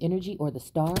Aquarius energy or the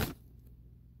star,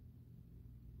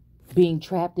 being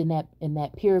trapped in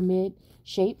that pyramid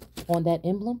shape on that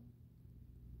emblem.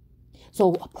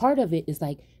 So part of it is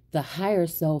like the higher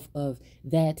self of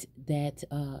that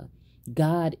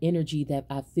God energy that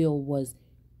I feel was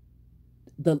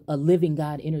a living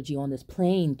God energy on this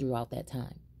plane throughout that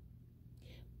time.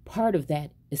 Part of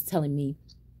that is telling me,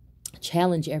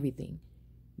 challenge everything,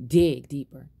 dig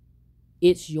deeper.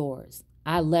 It's yours.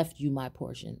 I left you my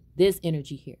portion. This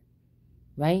energy here,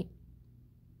 right?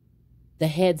 The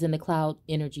heads in the cloud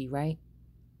energy, right?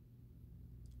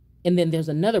 And then there's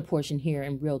another portion here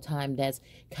in real time that's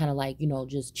kind of like,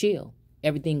 just chill.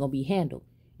 Everything gonna be handled.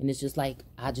 And it's just like,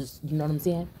 you know what I'm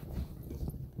saying?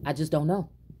 I just don't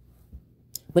know.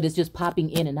 But it's just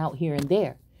popping in and out here and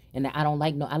there. And I don't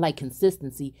like, I like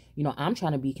consistency. I'm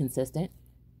trying to be consistent,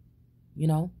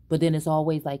 But then it's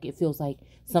always like, it feels like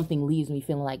something leaves me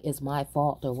feeling like it's my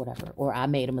fault or whatever. Or I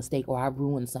made a mistake or I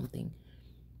ruined something.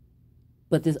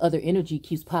 But this other energy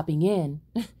keeps popping in.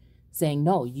 Saying,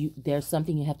 no, there's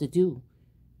something you have to do.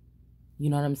 You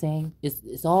know what I'm saying?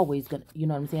 It's always gonna, you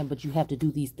know what I'm saying? But you have to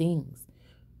do these things.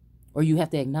 Or you have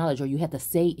to acknowledge, or you have to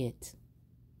say it.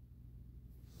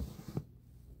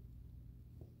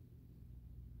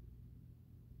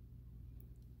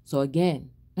 So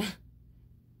again,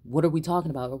 what are we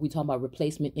talking about? Are we talking about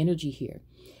replacement energy here?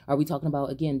 Are we talking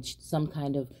about, again, some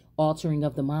kind of altering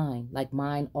of the mind, like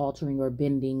mind altering or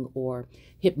bending or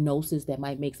hypnosis that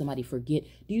might make somebody forget?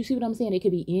 Do you see what I'm saying? It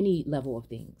could be any level of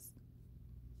things.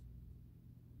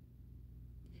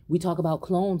 We talk about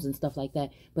clones and stuff like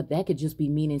that, but that could just be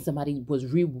meaning somebody was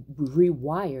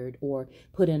rewired or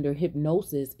put under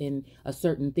hypnosis in a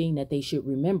certain thing that they should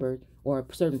remember, or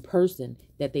a certain person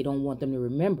that they don't want them to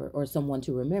remember, or someone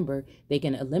to remember. They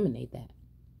can eliminate that.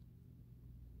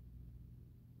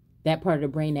 That part of the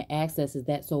brain that accesses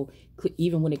that. So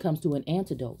even when it comes to an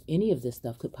antidote, any of this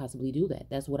stuff could possibly do that.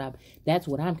 That's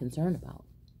what I'm concerned about.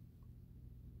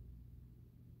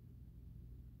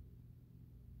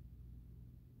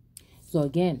 So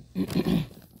again,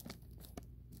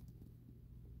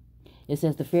 it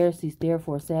says, the Pharisees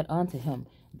therefore said unto him,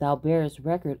 thou bearest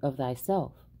record of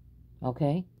thyself.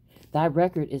 Okay? Thy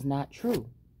record is not true.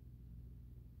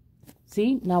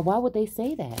 See? Now, why would they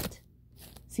say that?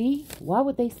 See? Why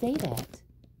would they say that?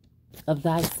 Of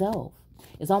thyself.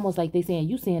 It's almost like they saying,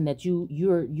 you saying that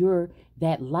you're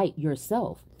that light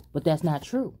yourself. But that's not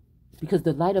true. Because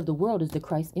the light of the world is the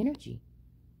Christ energy.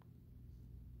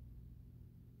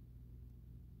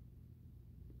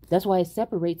 That's why it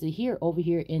separates it here, over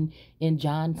here in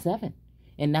John 7.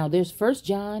 And now there's 1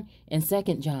 John and 2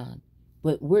 John.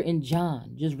 But we're in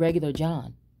John, just regular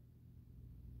John.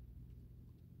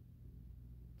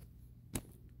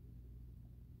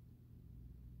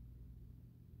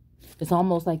 It's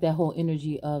almost like that whole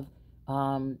energy of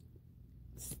when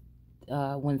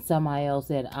Samael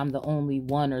said, I'm the only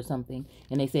one or something.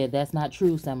 And they said, that's not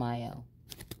true, Samael.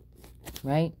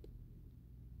 Right?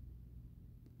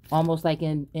 Almost like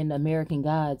in American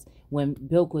Gods, when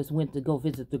Bilquis went to go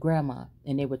visit the grandma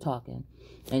and they were talking.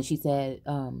 And she said,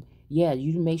 yeah,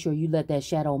 you make sure you let that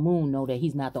shadow moon know that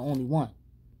he's not the only one.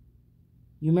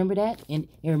 You remember that? And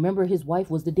remember, his wife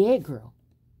was the dead girl.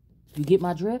 You get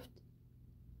my drift?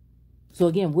 So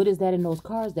again, what is that in those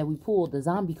cards that we pulled, the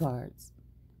zombie cards?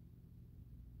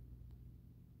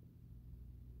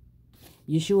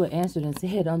 Yeshua answered and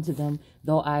said unto them,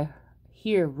 though I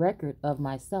hear record of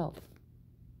myself,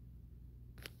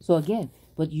 So again,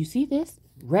 but you see this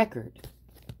record,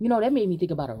 you know, that made me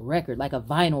think about a record, like a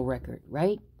vinyl record,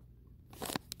 right?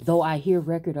 Though I hear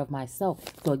record of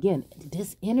myself. So again,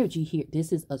 this energy here,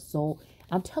 this is a soul.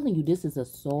 I'm telling you, this is a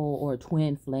soul or a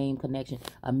twin flame connection,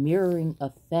 a mirroring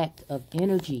effect of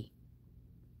energy.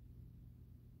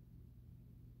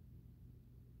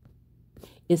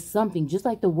 It's something just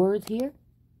like the words here.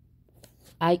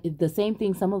 The same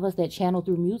thing, some of us that channel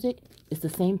through music, it's the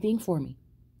same thing for me.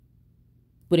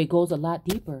 But it goes a lot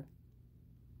deeper.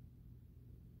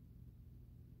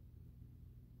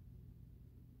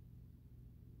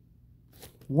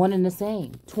 One and the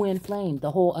same, twin flame,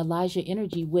 the whole Elijah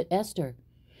energy with Esther,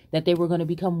 that they were going to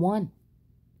become one.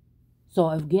 So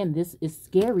again, this is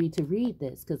scary to read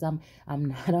this because I'm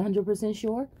not 100%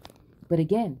 sure. But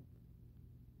again,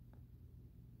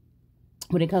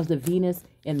 when it comes to Venus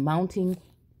and mounting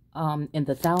and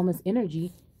the thalamus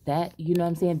energy, that, you know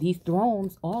what I'm saying, these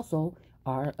thrones also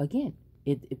are, again,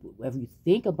 if you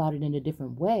think about it in a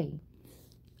different way,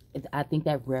 I think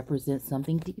that represents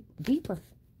something deeper.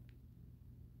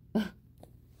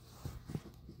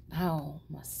 Ow,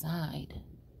 my side.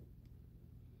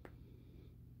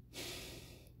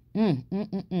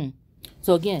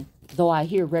 So again, though I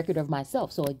hear record of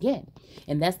myself. So again,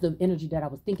 and that's the energy that I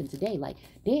was thinking today. Like,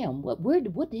 damn, what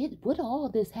did all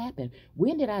this happen?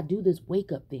 When did I do this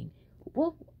wake up thing?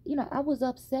 Well, you know, I was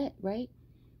upset, right?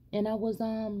 And I was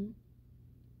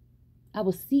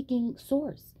seeking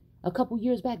source a couple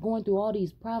years back, going through all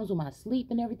these problems with my sleep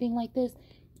and everything like this.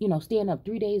 You know, staying up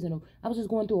 3 days, and I was just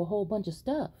going through a whole bunch of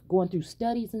stuff, going through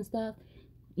studies and stuff,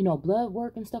 you know, blood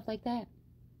work and stuff like that.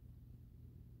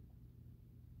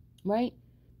 Right?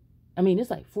 I mean, it's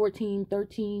like 13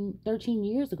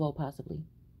 years ago, possibly,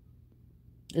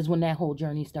 is when that whole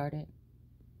journey started.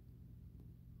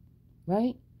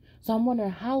 Right? So I'm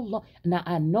wondering how long. Now,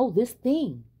 I know this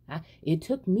thing. It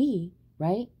took me,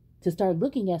 right, to start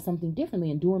looking at something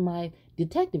differently and doing my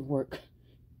detective work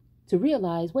to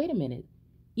realize, wait a minute,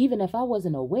 even if I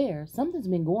wasn't aware, something's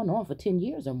been going on for 10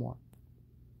 years or more.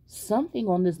 Something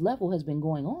on this level has been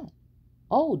going on.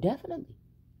 Oh, definitely.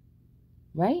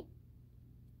 Right?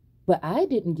 But I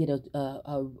didn't get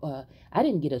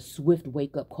a swift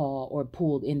wake up call or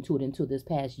pulled into it until this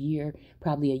past year,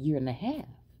 probably a year and a half.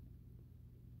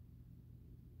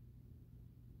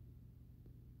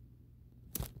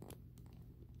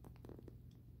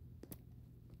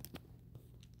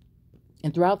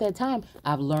 And throughout that time,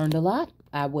 I've learned a lot.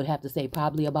 I would have to say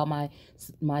probably about my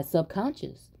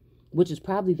subconscious, which is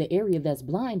probably the area that's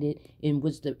blinded, in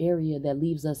which the area that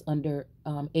leaves us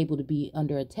able to be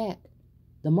under attack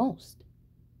the most.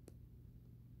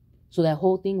 So that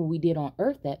whole thing when we did on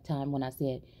Earth that time, when I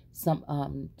said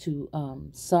summons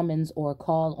or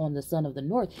call on the Son of the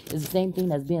North, is the same thing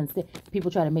that's being said.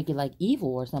 People try to make it like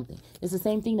evil or something. It's the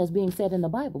same thing that's being said in the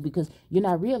Bible, because you're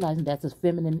not realizing that's a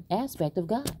feminine aspect of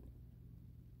God.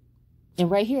 And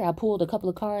right here, I pulled a couple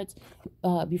of cards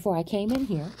before I came in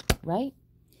here, right?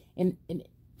 And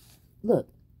look,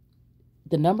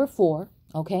 the number 4,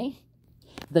 okay?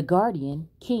 The guardian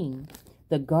king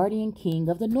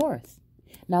of the North.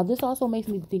 Now, this also makes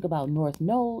me think about North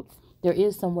Node. There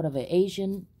is somewhat of an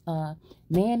Asian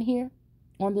man here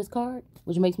on this card,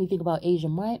 which makes me think about Asia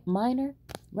Minor,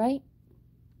 right?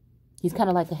 He's kind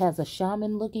of like has a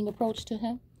shaman-looking approach to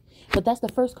him. But that's the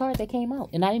first card that came out.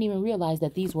 And I didn't even realize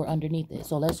that these were underneath it.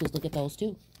 So let's just look at those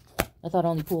two. I thought I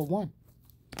only pulled one.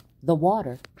 The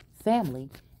water, family.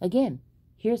 Again,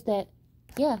 here's that.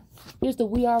 Yeah, here's the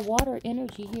we are water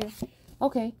energy here.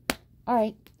 Okay. All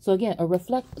right. So again,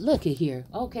 look at here.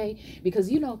 Okay.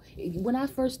 Because, you know, when I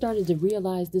first started to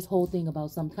realize this whole thing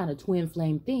about some kind of twin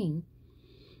flame thing,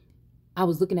 I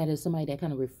was looking at it as somebody that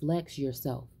kind of reflects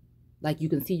yourself. Like you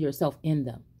can see yourself in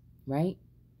them. Right?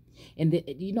 And,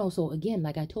 you know, so again,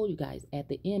 like I told you guys, at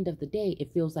the end of the day,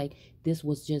 it feels like this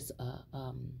was just,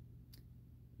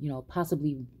 you know,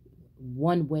 possibly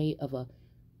one way of a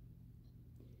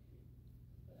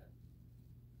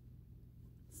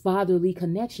fatherly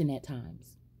connection at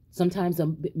times. Sometimes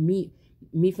me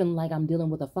feeling like I'm dealing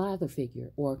with a father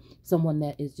figure or someone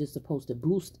that is just supposed to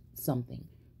boost something,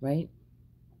 right?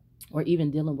 Or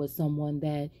even dealing with someone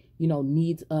that, you know,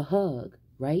 needs a hug,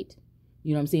 right?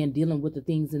 You know what I'm saying? Dealing with the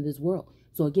things in this world.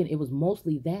 So again, it was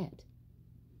mostly that.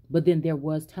 But then there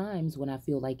was times when I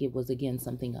feel like it was, again,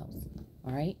 something else.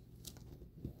 All right?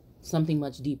 Something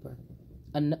much deeper.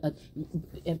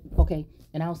 Okay,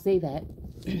 and I'll say that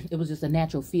it was just a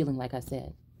natural feeling, like I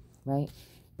said, right?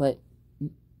 But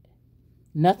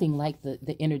nothing like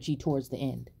the energy towards the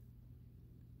end.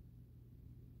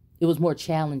 It was more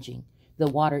challenging. The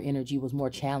water energy was more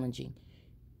challenging.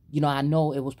 You know, I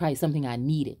know it was probably something I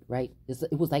needed, right?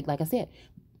 It was like I said,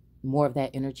 more of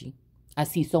that energy. I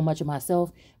see so much of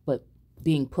myself, but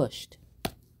being pushed.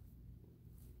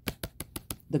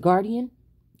 The Guardian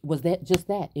was that, just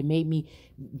that. It made me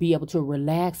be able to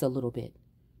relax a little bit,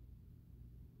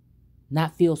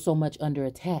 not feel so much under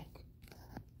attack.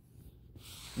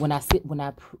 When I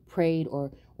prayed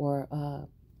or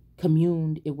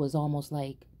communed, it was almost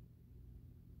like,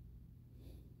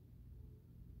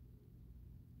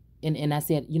 and I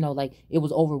said, you know, like, it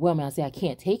was overwhelming. I said, I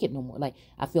can't take it no more. Like,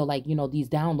 I feel like, you know, these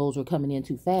downloads were coming in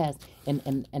too fast,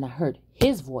 and I heard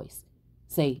his voice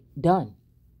say, done.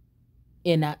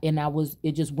 And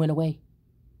it just went away.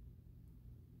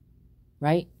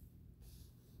 Right?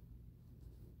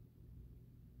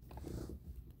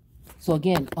 So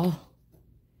again,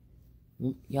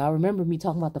 y'all remember me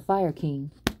talking about the Fire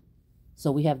King.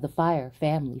 So we have the fire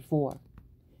family 4,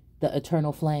 the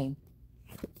eternal flame.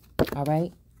 All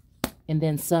right. And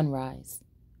then sunrise.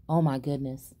 Oh my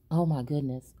goodness. Oh my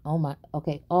goodness.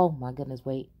 Okay. Oh my goodness.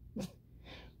 Wait.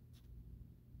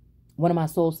 One of my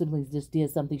soul siblings just did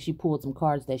something. She pulled some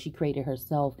cards that she created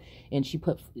herself, and she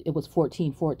put, it was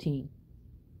 1414.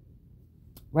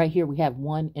 Right here we have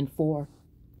 1 and 4.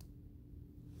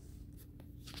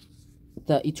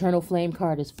 The Eternal Flame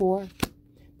card is 4.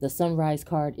 The Sunrise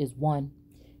card is 1.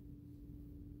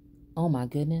 Oh my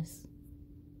goodness.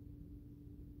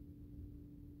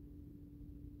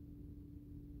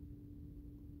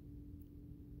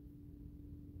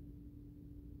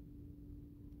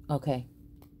 Okay.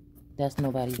 That's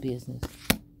nobody's business.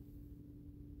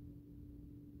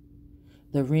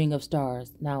 The Ring of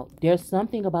Stars. Now, there's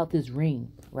something about this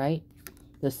ring, right?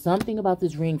 There's something about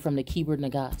this ring from the Keyboard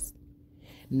Nagas.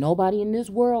 Nobody in this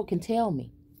world can tell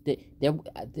me that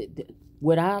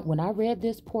when I read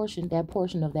this portion, that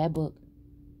portion of that book,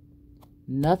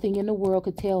 nothing in the world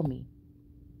could tell me.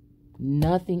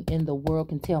 Nothing in the world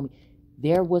can tell me.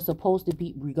 There was supposed to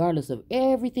be, regardless of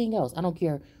everything else, I don't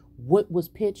care what was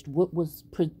pitched, what was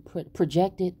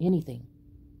projected, anything.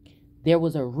 There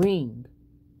was a ring.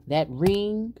 That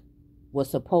ring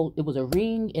was it was a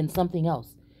ring and something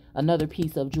else, another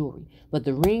piece of jewelry. But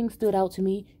the ring stood out to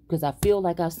me because I feel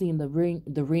like I've seen the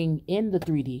ring in the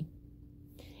 3D.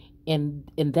 And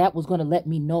that was going to let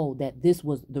me know that this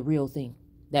was the real thing,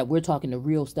 that we're talking the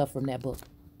real stuff from that book.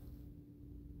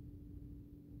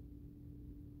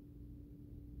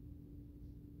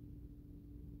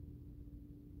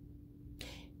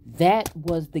 That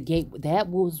was the gate. That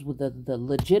was the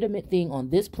legitimate thing on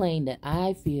this plane that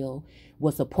I feel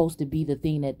was supposed to be the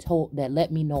thing that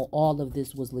let me know all of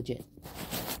this was legit.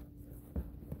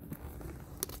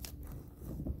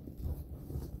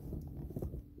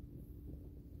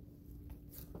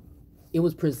 It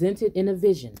was presented in a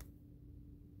vision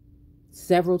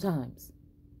several times.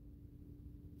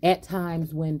 At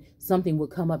times when something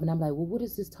would come up and I'm like, well, what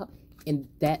is this talk? And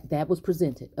that was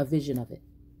presented, a vision of it.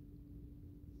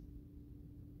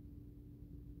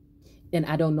 And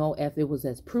I don't know if it was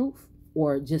as proof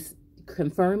or just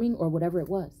confirming or whatever it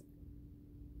was.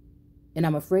 And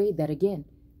I'm afraid that, again,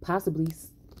 possibly,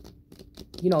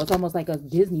 you know, it's almost like a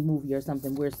Disney movie or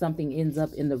something where something ends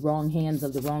up in the wrong hands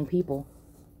of the wrong people.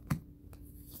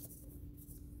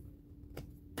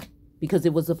 Because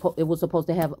it was supposed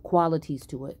to have qualities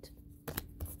to it.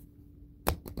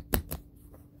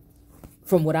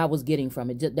 From what I was getting from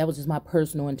it. That was just my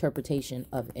personal interpretation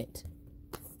of it.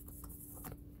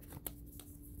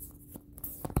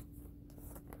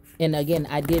 And again,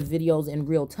 I did videos in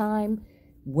real time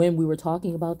when we were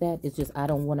talking about that. It's just I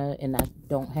don't want to, and I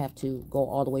don't have to go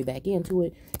all the way back into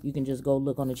it. You can just go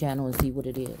look on the channel and see what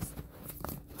it is.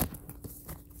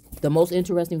 The most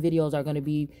interesting videos are going to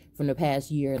be from the past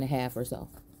year and a half or so.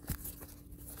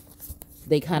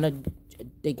 They kind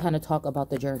of talk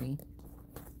about the journey.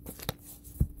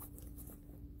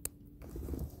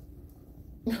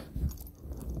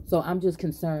 So I'm just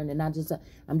concerned, and I'm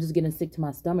just getting sick to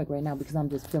my stomach right now because I'm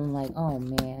just feeling like, oh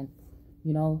man,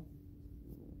 you know,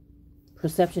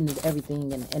 perception is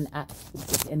everything,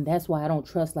 and that's why I don't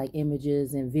trust like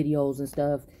images and videos and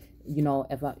stuff. You know,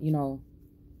 if I, you know,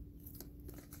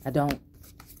 I don't.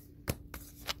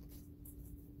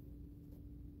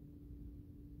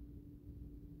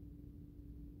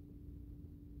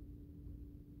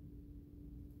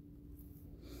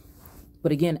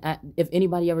 But again, if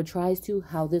anybody ever tries to,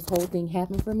 how this whole thing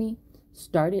happened for me,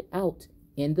 started out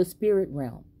in the spirit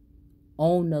realm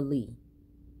only.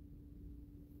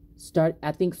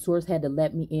 I think Source had to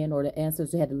let me in, or the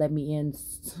ancestors had to let me in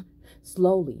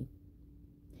slowly.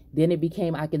 Then it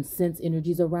became I can sense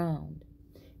energies around.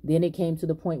 Then it came to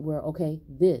the point where, okay,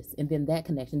 this, and then that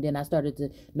connection. Then I started to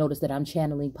notice that I'm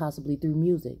channeling possibly through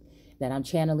music, that I'm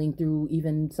channeling through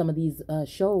even some of these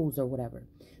shows or whatever,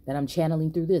 that I'm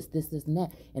channeling through this, and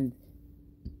that. And,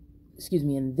 excuse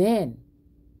me, and then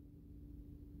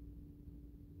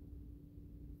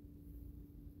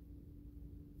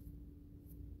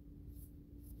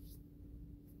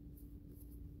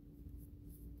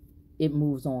it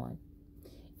moves on.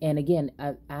 And again,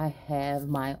 I have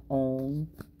my own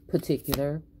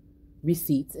particular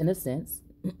receipts, in a sense,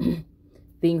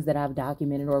 things that I've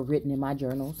documented or written in my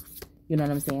journals, you know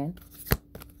what I'm saying,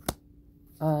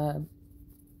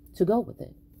 to go with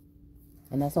it.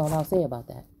 And that's all I'll say about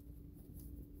that.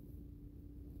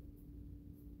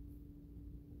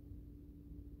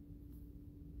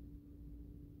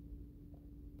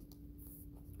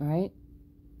 All right.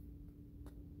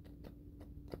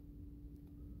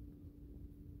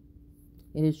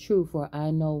 It is true, for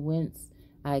I know whence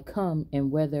I come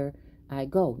and whither I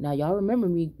go. Now, y'all remember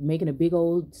me making a big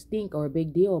old stink or a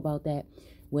big deal about that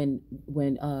when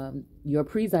your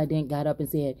president got up and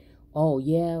said, oh,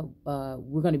 yeah,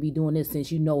 we're going to be doing this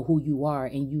since you know who you are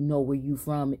and you know where you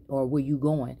from or where you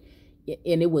going.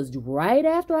 And it was right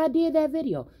after I did that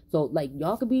video. So, like,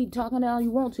 y'all could be talking all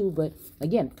you want to, but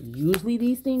again, usually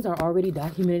these things are already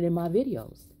documented in my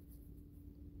videos.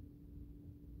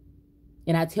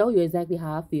 And I tell you exactly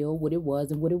how I feel, what it was,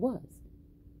 and what it was.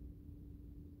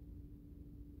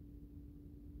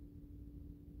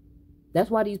 That's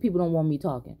why these people don't want me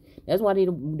talking. That's why they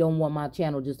don't want my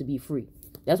channel just to be free.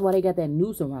 That's why they got that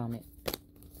noose around it.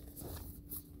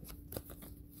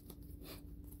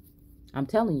 I'm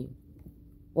telling you.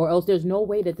 Or else there's no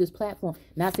way that this platform,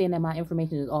 not saying that my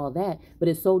information is all that, but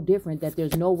it's so different that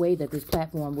there's no way that this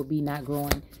platform would be not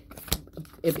growing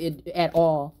if it at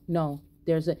all. No,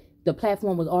 the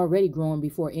platform was already growing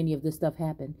before any of this stuff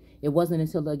happened. It wasn't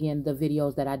until, again, the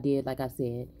videos that I did, like I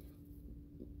said,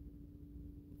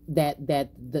 that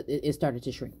it started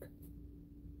to shrink.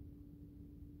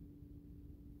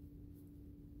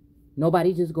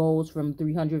 Nobody just goes from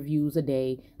 300 views a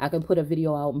day. I can put a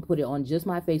video out and put it on just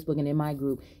my Facebook and in my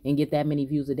group and get that many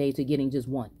views a day to getting just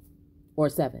 1 or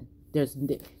 7. There's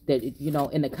that, you know,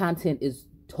 and the content is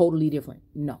totally different.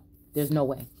 No, there's no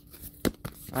way.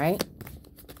 All right.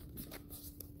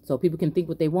 So people can think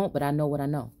what they want, but I know what I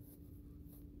know.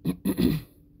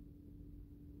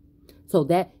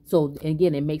 So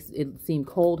again, it makes it seem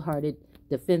cold-hearted,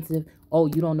 defensive. Oh,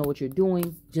 you don't know what you're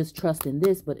doing. Just trust in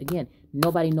this. But again,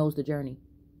 nobody knows the journey.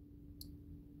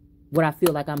 What I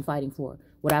feel like I'm fighting for.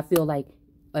 What I feel like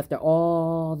after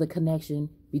all the connection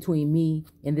between me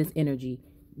and this energy,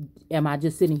 am I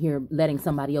just sitting here letting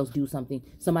somebody else do something?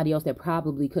 Somebody else that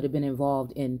probably could have been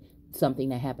involved in something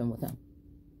that happened with him.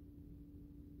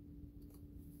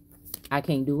 I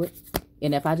can't do it.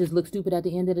 And if I just look stupid at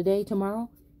the end of the day tomorrow,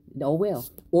 oh well.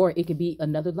 Or it could be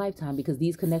another lifetime, because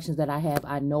these connections that I have,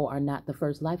 I know are not the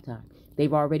first lifetime.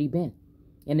 They've already been.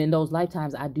 And in those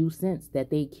lifetimes, I do sense that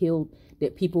they killed,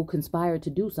 that people conspired to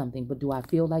do something. But do I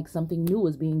feel like something new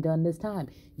is being done this time?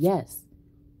 Yes.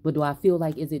 But do I feel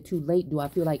like, is it too late? Do I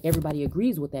feel like everybody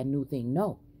agrees with that new thing?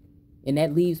 No. And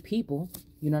that leaves people,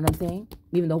 you know what I'm saying?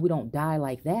 Even though we don't die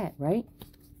like that, right?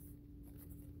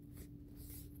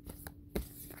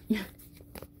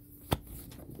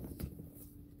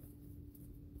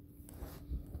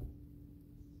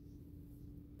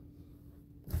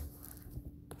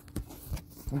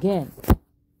 Again,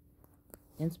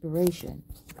 inspiration.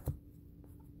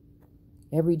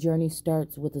 Every journey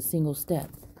starts with a single step.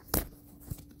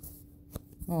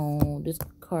 Oh, this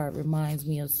card reminds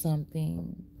me of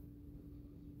something.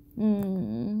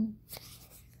 The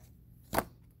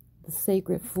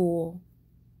Sacred Fool.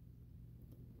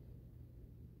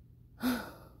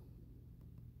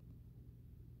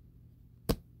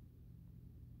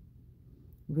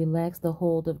 Relax the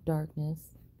hold of darkness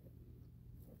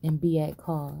and be at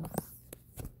cause.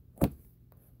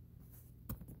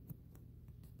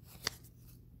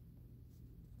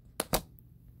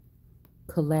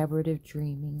 Collaborative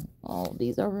dreaming. Oh,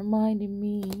 these are reminding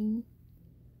me.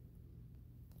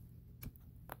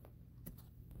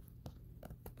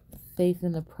 Faith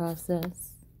in the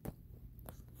process.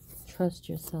 Trust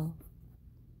yourself.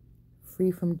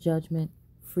 Free from judgment.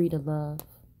 Free to love.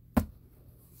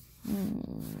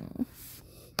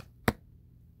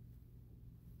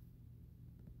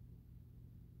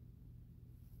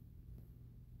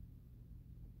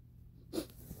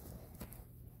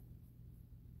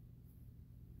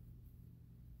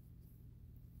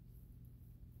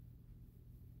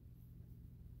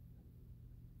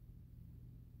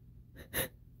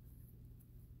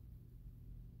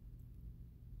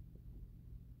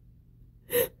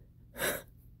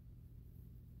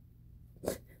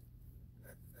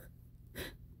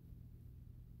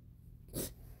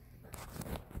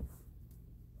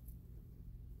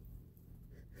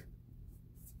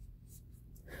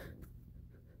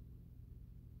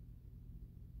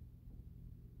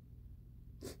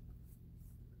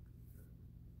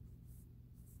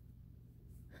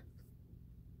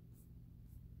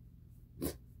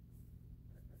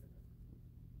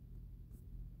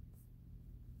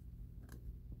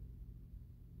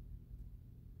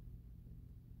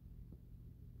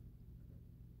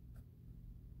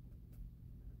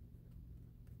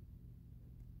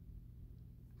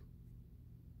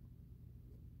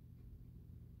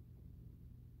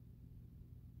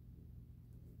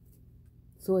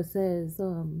 So it says,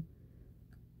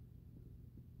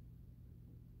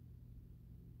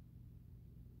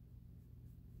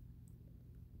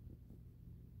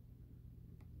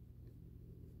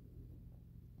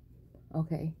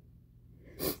 okay,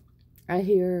 I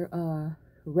hear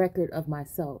record of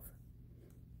myself,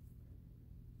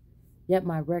 yet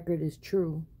my record is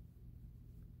true.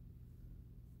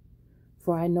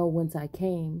 For I know whence I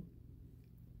came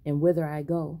and whither I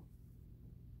go.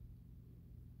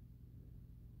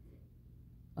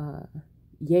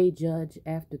 Yea, judge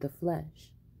after the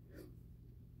flesh.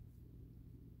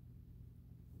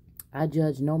 I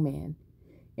judge no man,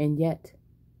 and yet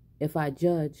if I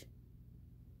judge,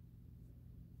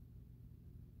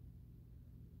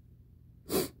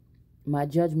 my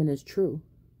judgment is true.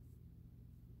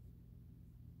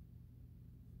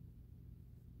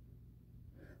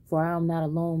 For I am not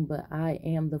alone, but I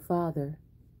am the Father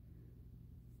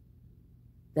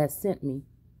that sent me.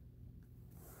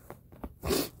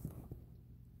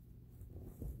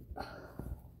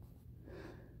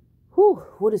 Whew,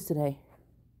 what is today?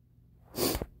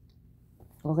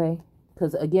 Okay,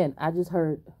 because again, I just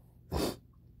heard,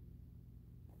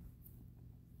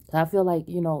 I feel like,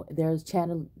 you know, there's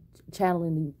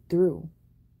channeling through.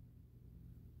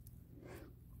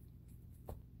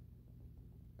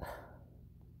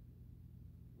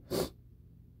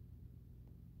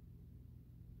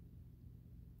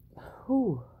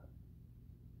 Whew.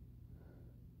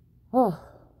 Oh,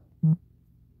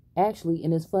 actually,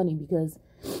 and it's funny because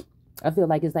I feel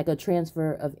like it's like a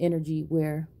transfer of energy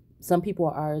where some people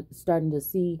are starting to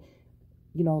see,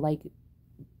 you know, like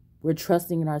we're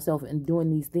trusting in ourselves and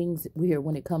doing these things here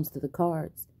when it comes to the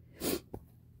cards.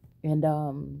 And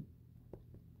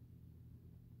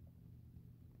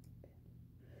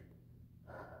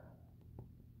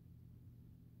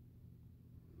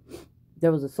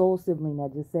there was a soul sibling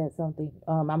that just said something.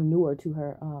 I'm newer to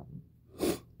her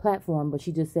platform, but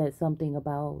she just said something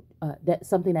about that,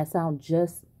 something that sounds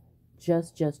just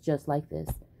like this.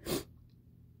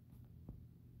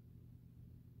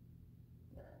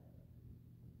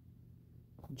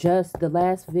 Just the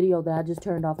last video that I just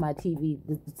turned off my TV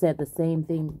said the same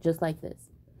thing, just like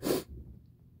this.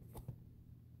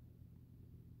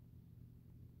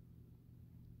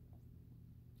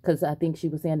 Because I think she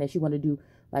was saying that she wanted to do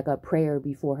like a prayer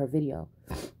before her video.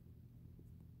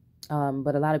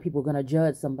 But a lot of people are going to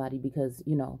judge somebody because,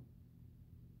 you know,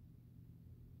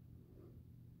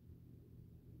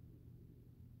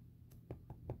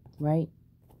 right?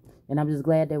 And I'm just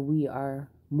glad that we are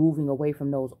moving away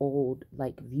from those old,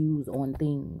 like, views on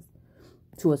things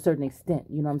to a certain extent.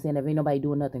 You know what I'm saying? If ain't nobody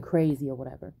doing nothing crazy or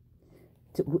whatever.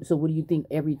 So what do you think?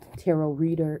 Every tarot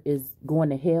reader is going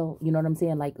to hell? You know what I'm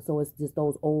saying? Like, so it's just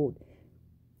those old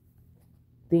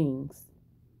things.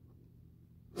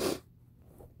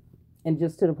 And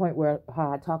just to the point where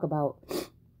how I talk about,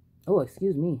 oh,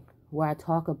 excuse me, where I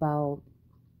talk about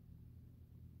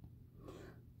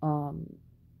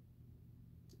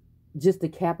just the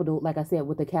capital, like I said,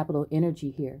 with the capital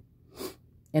energy here.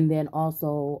 And then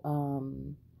also,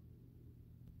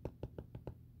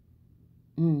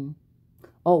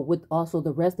 with also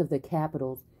the rest of the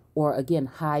capitals, or again,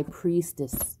 high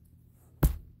priestess.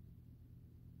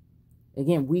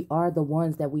 Again, we are the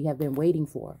ones that we have been waiting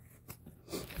for.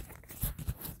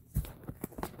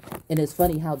 And it's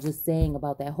funny how just saying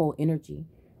about that whole energy,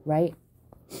 right?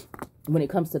 When it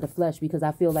comes to the flesh, because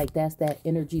I feel like that's that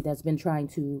energy that's been trying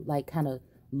to like kind of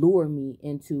lure me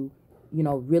into, you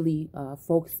know, really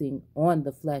focusing on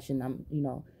the flesh. And I'm, you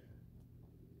know,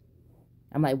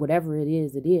 I'm like, whatever it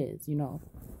is, you know.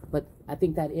 But I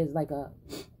think that is like a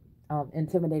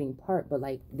intimidating part. But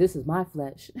like, this is my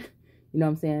flesh. You know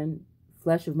what I'm saying?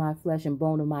 Flesh of my flesh and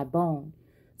bone of my bone.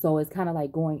 So it's kind of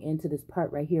like going into this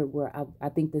part right here where I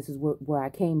think this is where I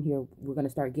came here. We're going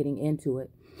to start getting into it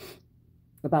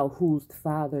about who's the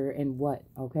father and what,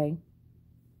 okay?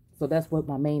 So that's what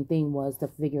my main thing was to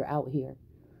figure out here.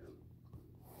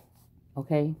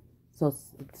 Okay? So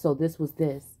this was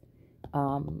this.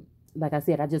 Like I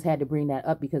said, I just had to bring that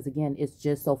up because, again, it's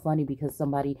just so funny because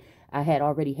somebody, I had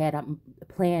already had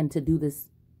planned to do this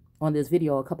on this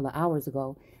video a couple of hours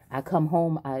ago. I come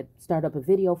home, I start up a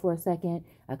video for a second.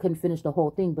 I couldn't finish the whole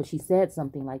thing, but she said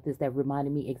something like this that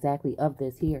reminded me exactly of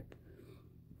this here.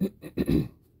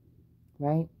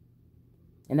 Right?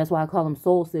 And that's why I call them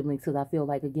soul siblings, because I feel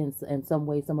like, again, in some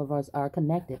way, some of us are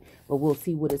connected. But we'll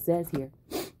see what it says here.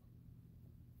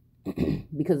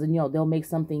 Because, you know, they'll make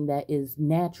something that is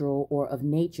natural or of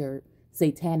nature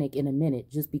satanic in a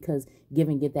minute, just because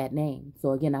giving it that name.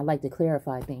 So, again, I like to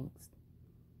clarify things.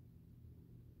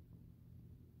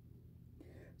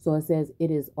 So it says,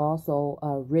 it is also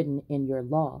written in your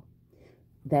law.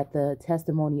 that the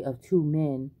testimony of two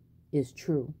men is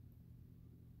true.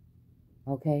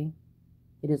 Okay?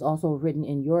 It is also written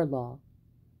in your law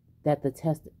that the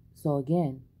test. So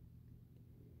again,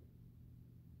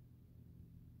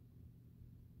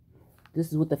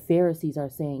 this is what the Pharisees are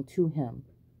saying to him,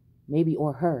 maybe,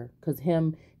 or her, because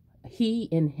he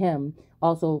and him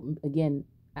also, again,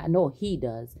 I know he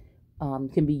does,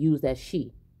 can be used as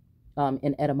she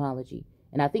in etymology.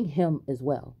 And I think him as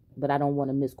well, but I don't want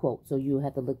to misquote. So you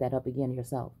have to look that up again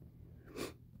yourself.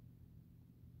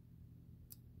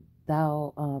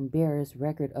 Thou bearest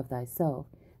record of thyself.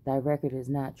 Thy record is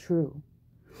not true.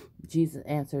 Jesus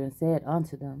answered and said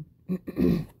unto them,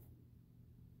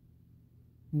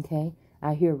 okay,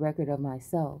 I hear record of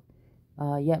myself,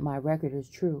 yet my record is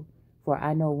true. For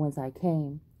I know whence I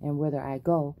came and whither I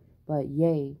go, but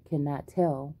ye cannot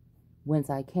tell whence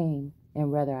I came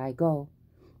and whither I go.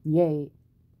 Yea,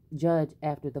 judge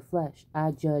after the flesh.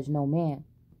 I judge no man.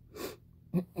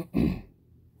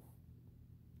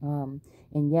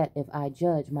 And yet if I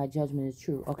judge, my judgment is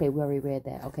true. Okay, we already read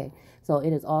that. Okay, so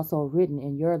it is also written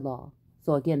in your law.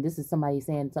 So again, this is somebody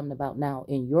saying something about now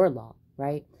in your law,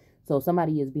 right? So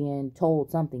somebody is being told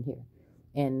something here,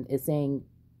 and it's saying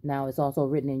now it's also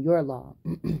written in your law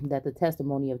that the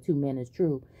testimony of two men is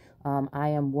true. I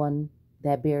am one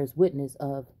that bears witness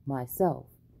of myself.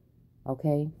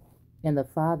 Okay, and the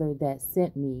Father that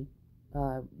sent me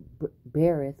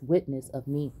beareth witness of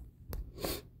me.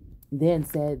 Then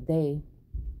said they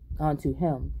unto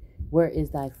him, where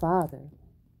is thy Father?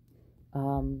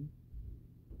 And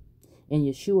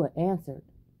Yeshua answered,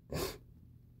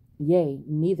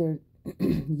 neither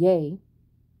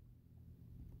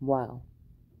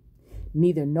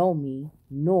know me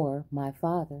nor my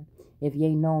Father. If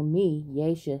ye know me,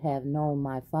 ye should have known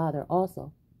my Father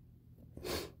also.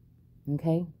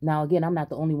 Okay, now again, I'm not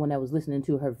the only one that was listening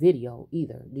to her video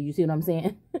either. Do you see what I'm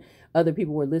saying? Other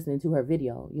people were listening to her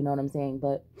video, you know what I'm saying?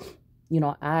 But you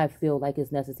know, I feel like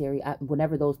it's necessary.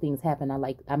 Whenever those things happen,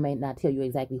 I may not tell you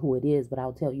exactly who it is, but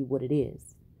I'll tell you what it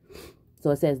is. So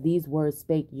it says, these words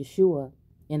spake Yeshua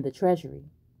in the treasury.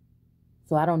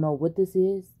 So I don't know what this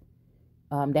is.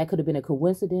 That could have been a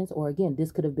coincidence, or again,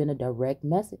 this could have been a direct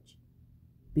message,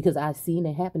 because I've seen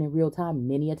it happen in real time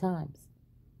many a times.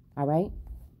 All right.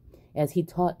 As he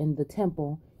taught in the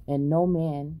temple, and no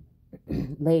man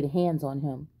laid hands on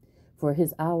him, for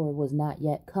his hour was not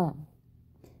yet come.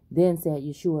 Then said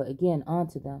Yeshua again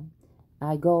unto them,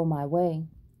 I go my way,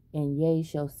 and ye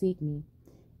shall seek me,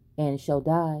 and shall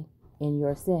die in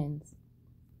your sins.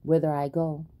 Whither I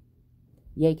go,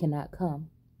 ye cannot come.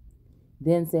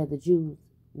 Then said the Jews,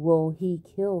 will he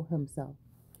kill himself?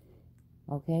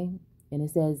 Okay, and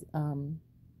it says,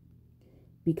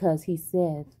 because he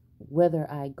said,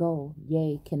 whither I go,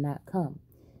 ye cannot come.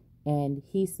 And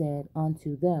he said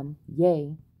unto them,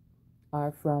 ye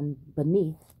are from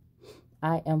beneath,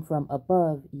 I am from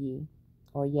above ye,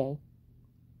 or yea.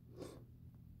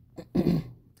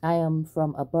 I am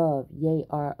from above, ye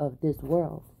are of this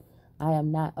world. I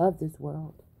am not of this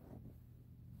world.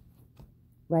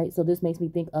 Right? So this makes me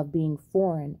think of being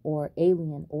foreign or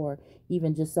alien, or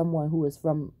even just someone who is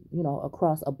from, you know,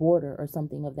 across a border or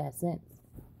something of that sense.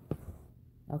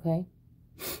 Okay?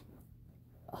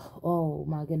 Oh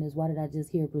my goodness, why did I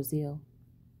just hear Brazil?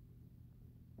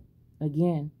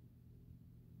 Again.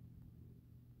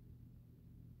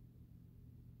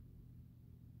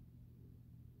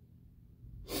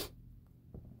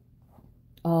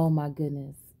 Oh my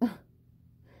goodness.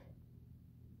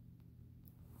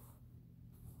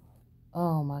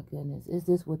 Oh my goodness. Is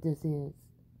this what this is?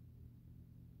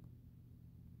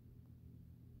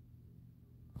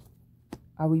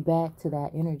 Are we back to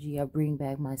that energy of bring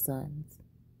back my sons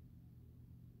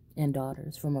and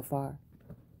daughters from afar?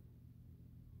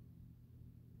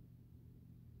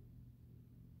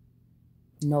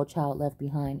 No child left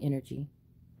behind energy.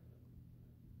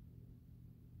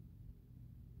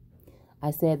 I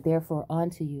said therefore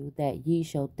unto you that ye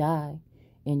shall die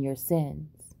in your sins.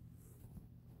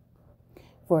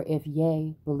 For if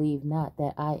ye believe not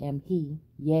that I am he,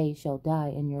 ye shall die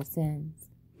in your sins.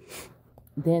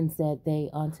 Then said they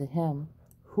unto him,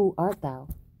 who art thou?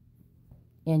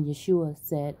 And Yeshua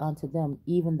said unto them,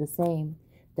 even the same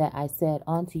that I said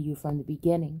unto you from the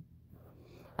beginning.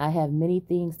 I have many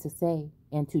things to say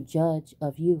and to judge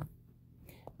of you,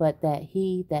 but that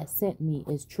he that sent me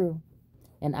is true,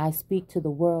 and I speak to the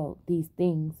world these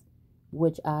things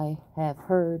which I have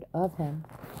heard of him.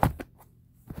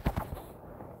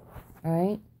 All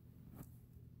right.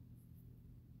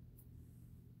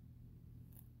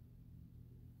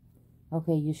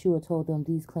 Okay, Yeshua told them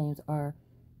these claims are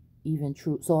even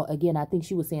true. So again, I think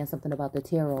she was saying something about the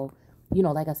tarot you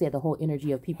know, like I said, the whole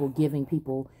energy of people giving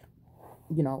people,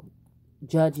 you know,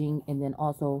 judging, and then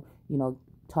also, you know,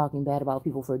 talking bad about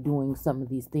people for doing some of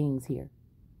these things here,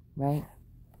 right?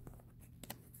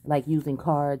 Like using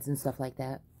cards and stuff like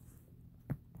that.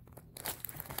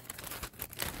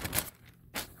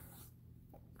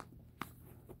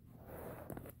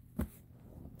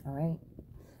 All right.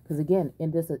 Because again,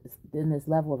 in this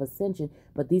level of ascension,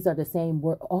 but these are the same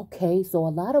word. Okay, so a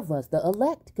lot of us, the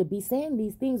elect, could be saying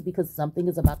these things because something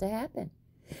is about to happen.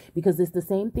 Because it's the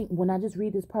same thing when I just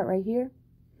read this part right here,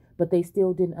 but they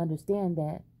still didn't understand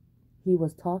that he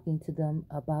was talking to them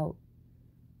about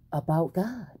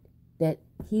God. That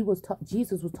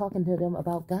Jesus was talking to them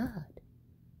about God.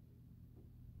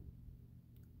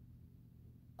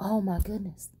 Oh my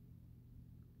goodness.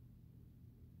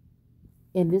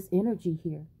 In this energy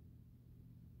here,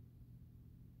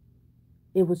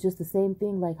 it was just the same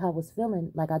thing like how I was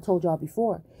feeling, like I told y'all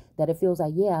before, that it feels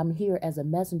like, yeah, I'm here as a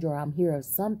messenger, I'm here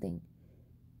as something.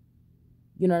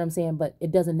 You know what I'm saying? But it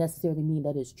doesn't necessarily mean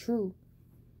that it's true.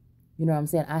 You know what I'm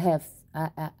saying?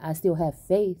 I still have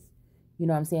faith, you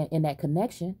know what I'm saying, in that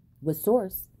connection with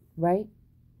source, right?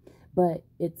 But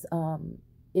it's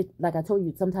like I told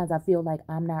you, sometimes I feel like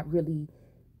I'm not really,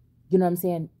 you know what I'm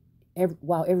saying,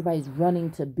 while everybody's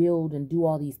running to build and do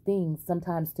all these things,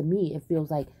 sometimes to me it feels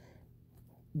like,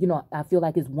 you know, I feel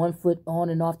like it's 1 foot on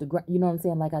and off the ground, you know what I'm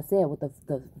saying, like I said, with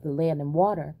the land and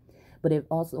water. But it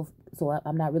also, so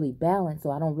I'm not really balanced,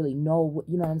 so I don't really know what,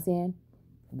 you know what I'm saying,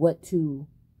 what to,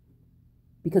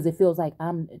 because it feels like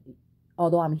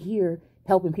although I'm here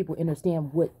helping people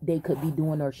understand what they could be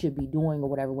doing or should be doing or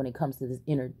whatever when it comes to this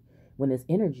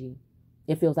energy,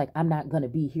 it feels like I'm not going to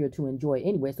be here to enjoy it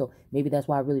anyway. So maybe that's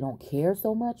why I really don't care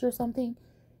so much or something,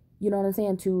 you know what I'm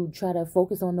saying, to try to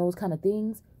focus on those kind of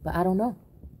things. But I don't know.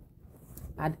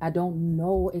 I don't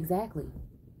know exactly.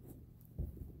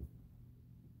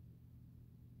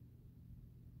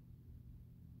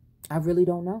 I really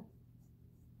don't know.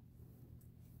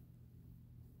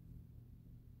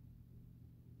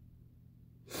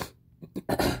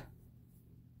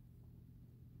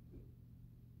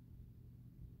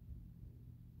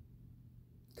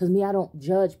 Because me, I don't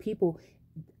judge people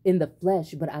in the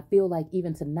flesh, but I feel like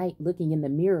even tonight looking in the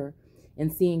mirror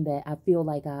and seeing that, I feel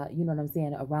like you know what I'm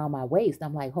saying, around my waist,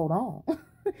 I'm like, hold on.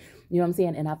 You know what I'm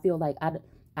saying? And I feel like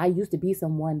I used to be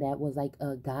someone that was like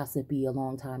a gossipy a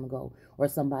long time ago, or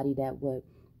somebody that would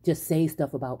just say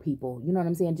stuff about people, you know what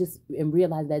I'm saying? Just, and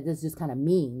realize that it's just kind of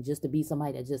mean just to be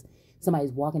somebody that just,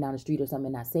 somebody's walking down the street or something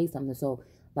and I say something. So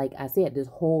like I said, this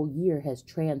whole year has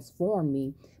transformed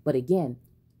me. But again,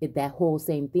 that whole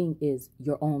same thing is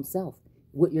your own self,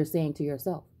 what you're saying to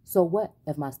yourself. So what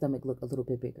if my stomach looked a little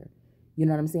bit bigger? You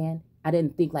know what I'm saying? I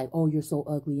didn't think like, oh, you're so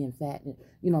ugly and fat, and,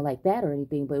 you know, like that or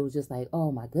anything. But it was just like,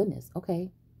 oh my goodness.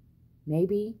 Okay,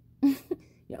 maybe, you know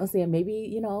what I'm saying? Maybe,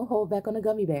 you know, hold back on the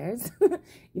gummy bears,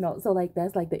 you know? So like,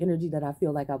 that's like the energy that I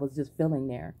feel like I was just feeling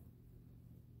there,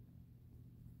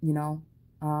 you know?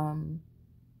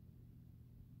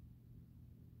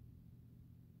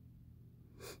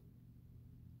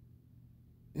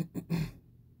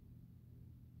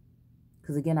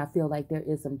 Because again, I feel like there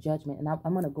is some judgment, and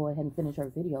I'm going to go ahead and finish her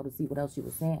video to see what else she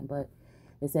was saying. But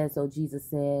it says, so Jesus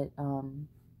said,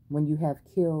 when you have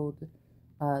killed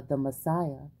the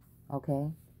Messiah,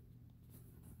 okay,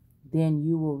 then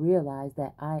you will realize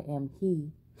that I am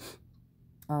he,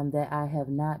 that I have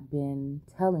not been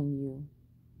telling you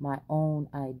my own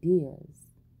ideas.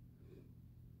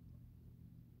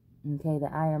 Okay,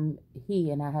 that I am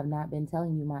he, and I have not been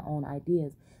telling you my own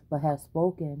ideas, but have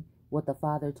spoken what the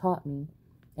Father taught me,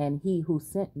 and he who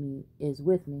sent me is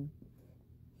with me.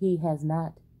 He has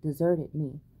not deserted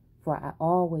me, for I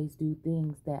always do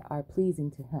things that are pleasing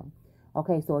to him.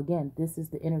 Okay, so again, this is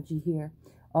the energy here.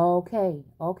 Okay.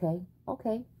 All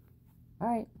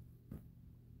right.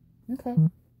 Okay.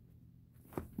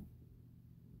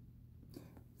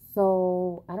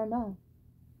 So I don't know.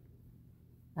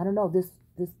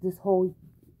 This whole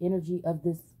energy of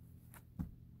this.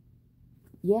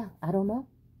 Yeah, I don't know.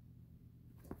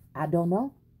 I don't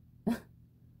know,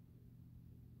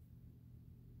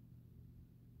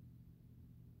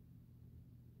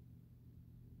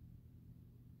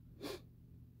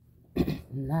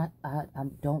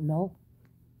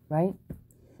 right?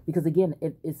 Because again,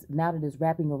 it's now that it's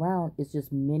wrapping around, it's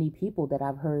just many people that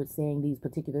I've heard saying these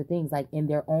particular things, like in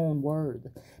their own words,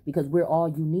 because we're all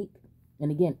unique. And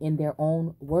again, in their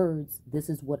own words, this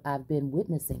is what I've been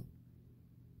witnessing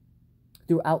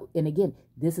throughout. And again,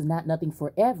 this is not nothing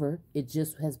forever. It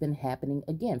just has been happening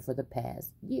again for the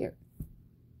past year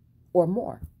or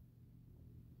more.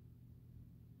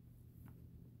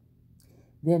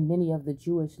 Then many of the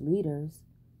Jewish leaders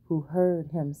who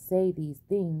heard him say these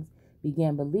things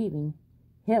began believing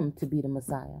him to be the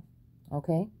Messiah.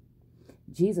 Okay?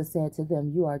 Jesus said to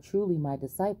them, "You are truly my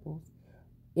disciples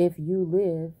if you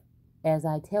live as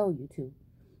I tell you to."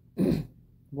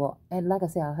 Well, and like I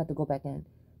said, I'll have to go back and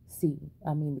see.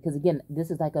 I mean, because again,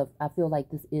 this is like I feel like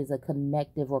this is a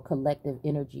connective or collective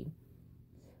energy.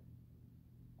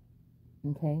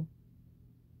 Okay?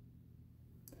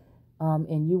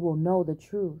 And you will know the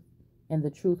truth, and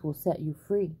the truth will set you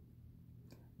free.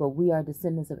 But we are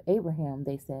descendants of Abraham,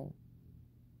 they said,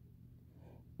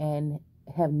 and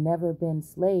have never been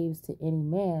slaves to any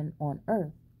man on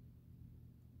earth.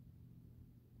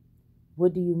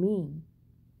 What do you mean,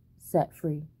 set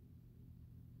free?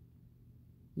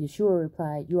 Yeshua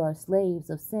replied, "You are slaves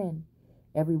of sin,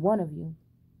 every one of you,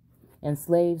 and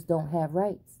slaves don't have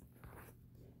rights.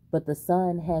 But the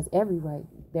Son has every right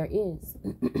there is."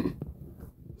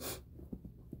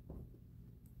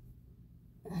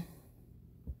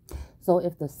 So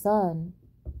if the Son,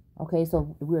 okay,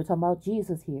 so we were talking about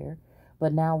Jesus here,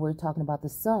 but now we're talking about the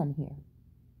Son here.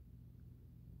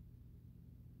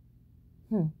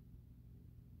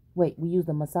 Wait, we use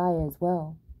the Messiah as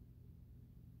well.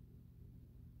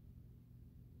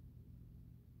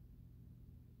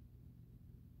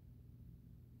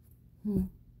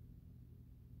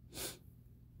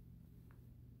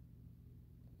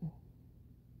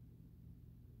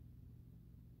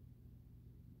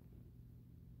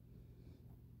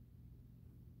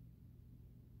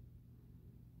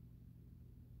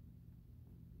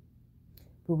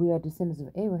 But we are descendants of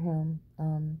Abraham,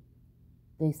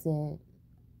 they said,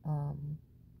 and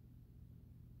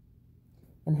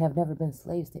have never been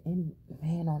slaves to any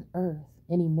man on earth.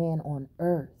 Any man on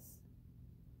earth.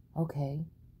 Okay.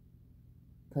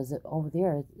 Because over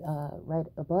there, right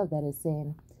above that is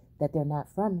saying that they're not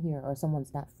from here, or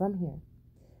someone's not from here.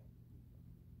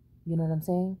 You know what I'm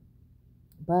saying?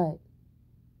 But,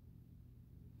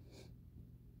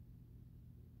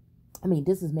 I mean,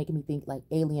 this is making me think like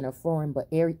alien or foreign, but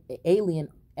alien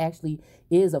actually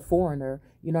is a foreigner.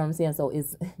 You know what I'm saying? So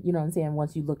it's, you know what I'm saying?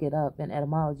 Once you look it up in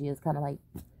etymology, it's kind of like,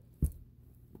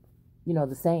 you know,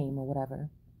 the same or whatever.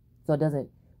 So it doesn't,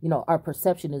 you know, our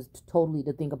perception is totally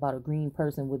to think about a green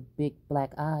person with big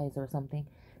black eyes or something.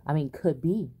 I mean, could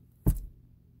be.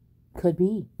 Could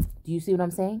be. Do you see what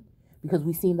I'm saying? Because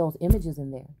we've seen those images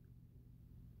in there.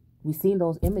 We've seen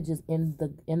those images in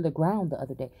the ground the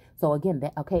other day. So again,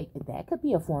 that could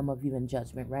be a form of even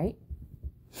judgment, right?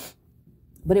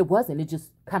 But it wasn't. It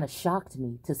just kind of shocked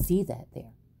me to see that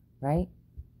there, right?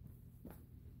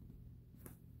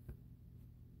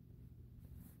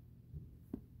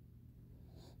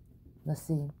 Let's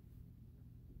see.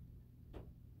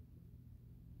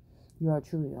 You are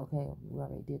truly, okay, we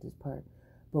already did this part.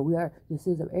 But we are the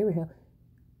sons of Abraham.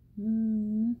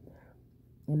 And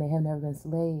they have never been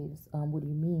slaves. What do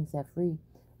you mean, set free?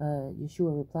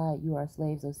 Yeshua replied, "You are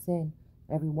slaves of sin,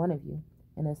 every one of you.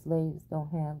 And the slaves don't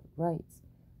have rights.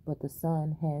 But the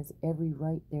Son has every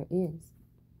right there is."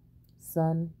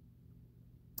 So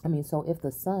if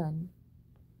the Son,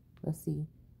 let's see,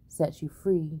 sets you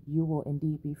free, you will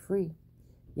indeed be free.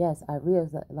 Yes, I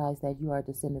realize that you are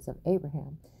descendants of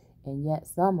Abraham, and yet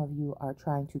some of you are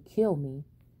trying to kill me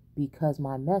because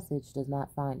my message does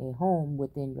not find a home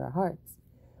within your hearts.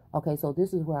 Okay, so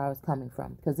this is where I was coming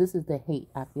from, because this is the hate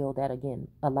I feel that, again,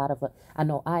 a lot of us, I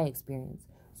know I experience.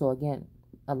 So again,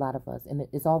 a lot of us, and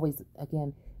it's always,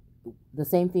 again, the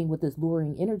same thing with this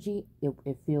luring energy.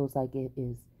 It feels like it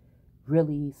is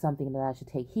really something that I should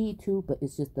take heed to, but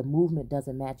it's just the movement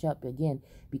doesn't match up, again,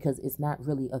 because it's not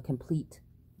really a complete,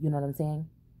 you know what I'm saying?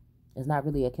 It's not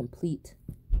really a complete,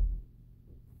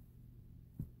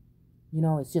 you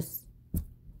know, it's just,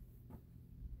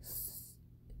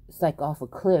 it's like off a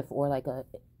cliff or like a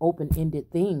open-ended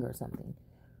thing or something,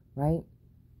 right?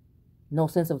 No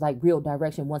sense of like real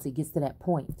direction once it gets to that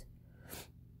point.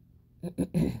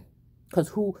 Because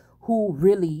who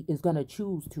really is going to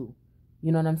choose to,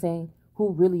 you know what I'm saying?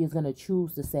 Who really is going to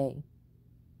choose to say,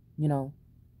 you know,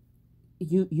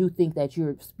 you think that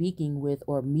you're speaking with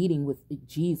or meeting with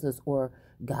Jesus or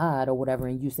God or whatever,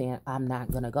 and you saying, "I'm not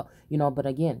going to go," you know. But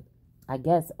again, I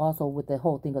guess also with the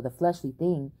whole thing of the fleshly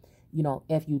thing, you know,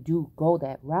 if you do go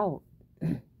that route,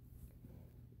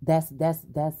 that's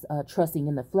trusting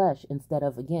in the flesh instead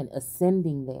of, again,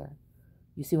 ascending there.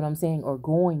 You see what I'm saying? Or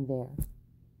going there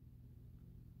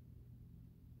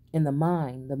in the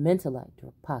mind, the intellect,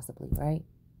 possibly, right?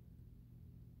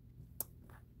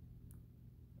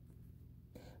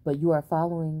 But you are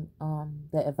following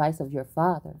the advice of your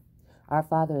father. Our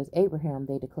father is Abraham,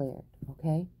 they declared,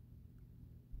 okay?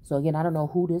 So again, I don't know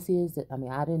who this is. I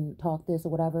mean, I didn't talk this or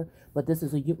whatever, but this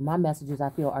is my messages I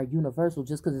feel are universal.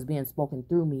 Just because it's being spoken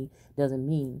through me doesn't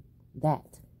mean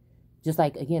that. Just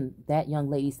like, again, that young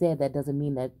lady said, that doesn't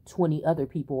mean that 20 other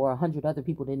people or 100 other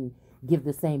people didn't give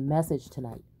the same message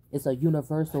tonight. It's a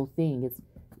universal thing.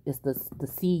 It's the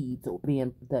seeds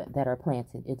being that are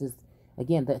planted. It is,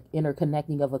 again, the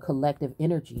interconnecting of a collective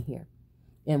energy here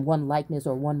in one likeness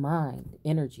or one mind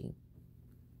energy.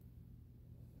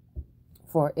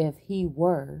 For if he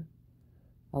were,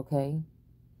 okay,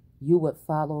 you would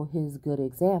follow his good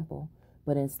example,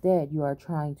 but instead you are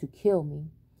trying to kill me,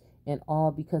 and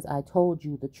all because I told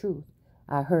you the truth.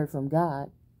 I heard from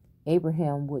God.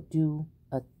 Abraham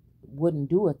wouldn't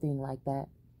do a thing like that.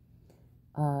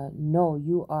 No,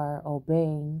 you are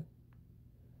obeying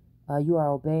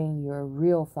your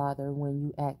real father when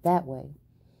you act that way.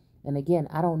 And again,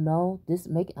 I don't know.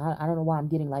 I don't know why I'm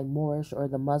getting like Moorish or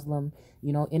the Muslim,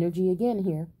 energy again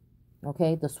here.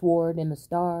 Okay, the sword and the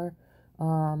star. You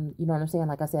know what I'm saying?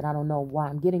 Like I said, I don't know why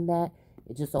I'm getting that.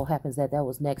 It just so happens that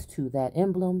was next to that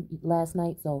emblem last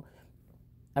night. So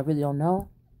I really don't know,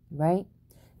 right?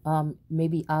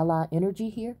 Maybe Allah energy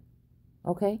here.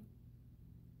 Okay.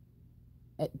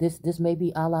 This may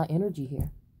be Allah energy here.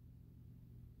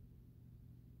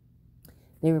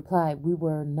 They replied, we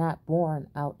were not born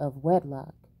out of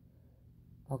wedlock.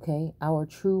 Okay, our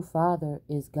true father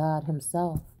is God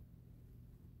himself.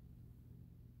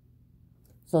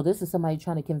 So this is somebody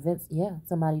trying to convince,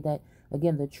 somebody that,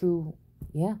 again, the true,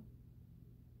 they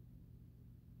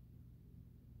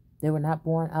were not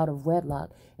born out of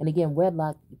wedlock. And again,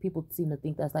 wedlock, people seem to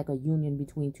think that's like a union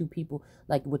between two people,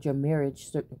 like with your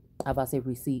marriage,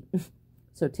 receipt,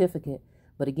 certificate.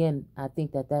 But again, I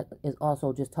think that is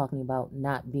also just talking about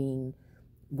not being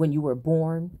when you were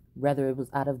born, whether it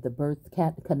was out of the birth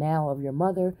canal of your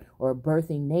mother or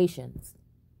birthing nations,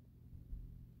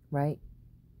 right?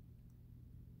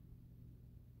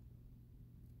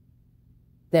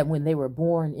 That when they were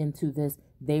born into this,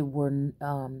 they were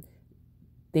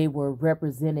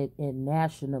represented and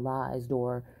nationalized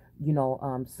or,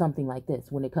 something like this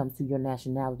when it comes to your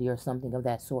nationality or something of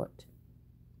that sort.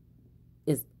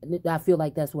 I feel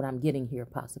like that's what I'm getting here,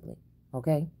 possibly.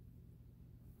 Okay.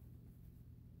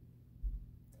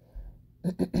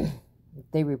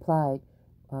 They replied,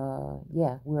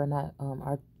 we are not,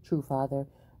 our true father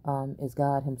is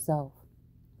God himself.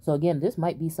 So again, this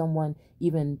might be someone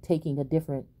even taking a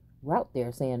different route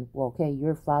there, saying, well, okay,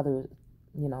 your father,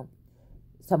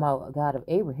 somehow a God of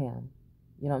Abraham,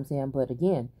 you know what I'm saying? But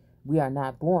again, we are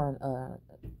not born,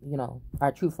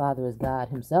 our true father is God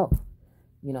himself,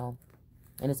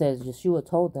 And it says, Yeshua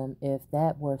told them, if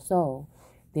that were so,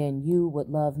 then you would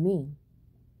love me.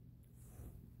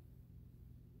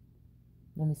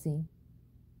 Let me see.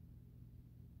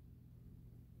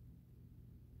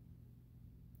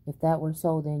 If that were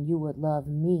so, then you would love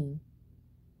me,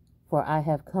 for I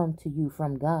have come to you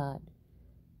from God.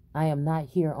 I am not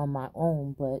here on my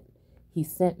own, but he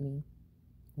sent me.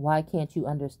 Why can't you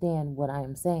understand what I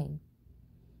am saying?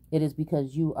 It is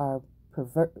because you are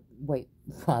perverted.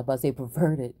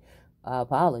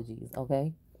 Apologies,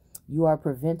 okay? You are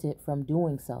prevented from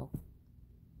doing so,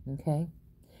 okay?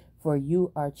 For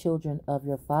you are children of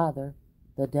your father,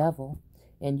 the devil,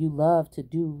 and you love to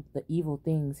do the evil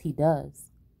things he does.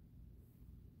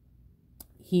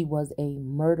 He was a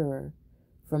murderer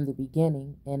from the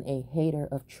beginning and a hater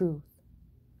of truth,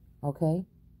 okay?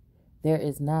 There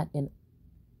is not an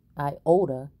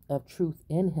iota of truth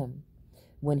in him.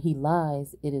 When he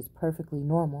lies, it is perfectly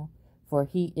normal, for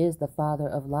he is the father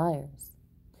of liars.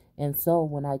 And so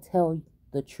when I tell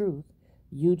the truth,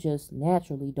 you just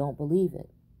naturally don't believe it.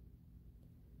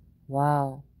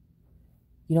 Wow.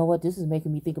 You know what? This is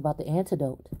making me think about the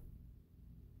antidote.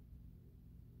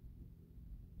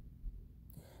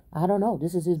 I don't know.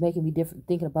 This is just making me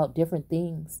thinking about different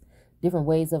things, different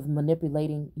ways of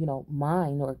manipulating,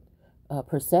 mind or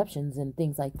perceptions and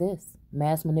things like this.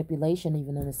 Mass manipulation,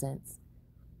 even in a sense.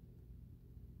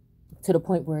 To the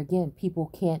point where, again, people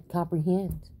can't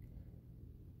comprehend.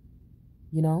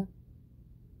 And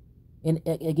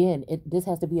again, this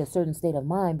has to be a certain state of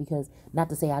mind, because not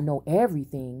to say I know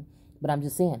everything, but I'm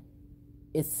just saying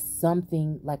it's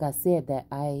something, like I said, that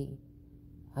I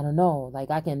don't know,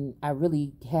 like I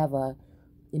really have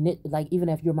like, even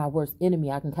if you're my worst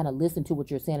enemy, I can kind of listen to what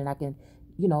you're saying, and I can,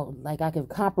 like I can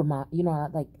compromise,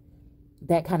 like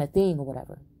that kind of thing or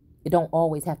whatever. It don't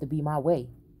always have to be my way.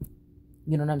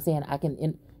 You know what I'm saying? I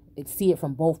can see it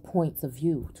from both points of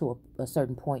view to a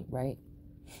certain point, right?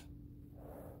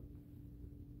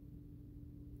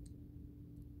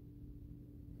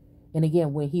 And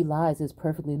again, when he lies, it's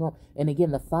perfectly normal. And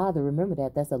again, the Father, remember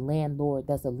that, that's a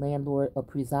landlord or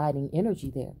presiding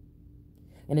energy there.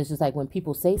 And it's just like when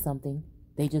people say something,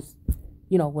 they just,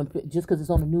 just because it's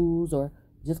on the news or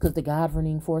just because the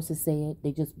governing forces say it,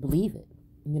 they just believe it,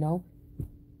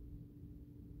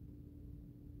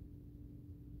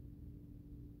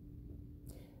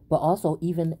 But also,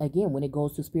 even again, when it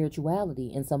goes to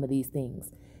spirituality and some of these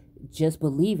things, just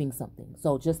believing something.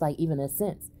 So just like even a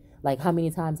sense, like how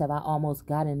many times have I almost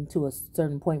gotten to a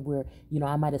certain point where,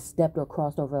 I might have stepped or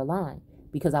crossed over a line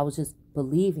because I was just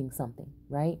believing something,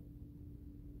 right?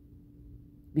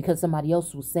 Because somebody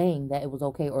else was saying that it was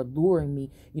okay or luring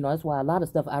me. That's why a lot of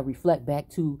stuff I reflect back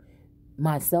to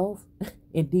myself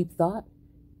in deep thought.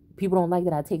 People don't like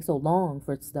that I take so long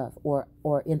for stuff or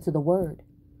into the word.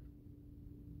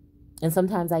 And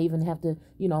sometimes I even have to,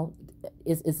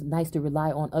 it's nice to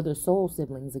rely on other soul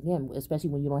siblings, again, especially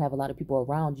when you don't have a lot of people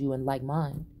around you and like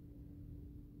mine.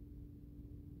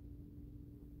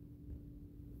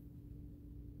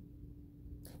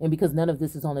 And because none of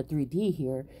this is on the 3D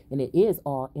here, and it is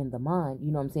all in the mind,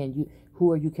 you know what I'm saying?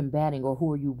 Who are you combating, or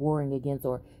who are you warring against,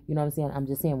 or, you know what I'm saying? I'm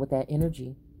just saying with that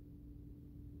energy.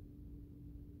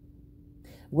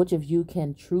 Which of you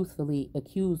can truthfully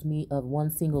accuse me of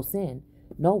one single sin?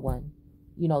 No one.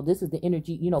 This is the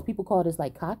energy, people call this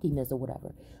like cockiness or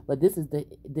whatever, but this is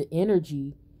the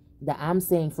energy that I'm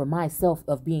saying for myself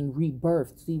of being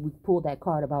rebirthed. See, we pulled that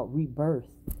card about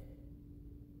rebirth,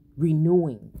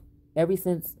 renewing. Ever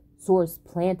since Source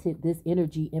planted this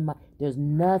energy there's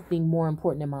nothing more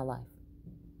important in my life.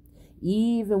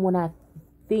 Even when I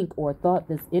think or thought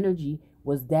this energy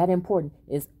was that important,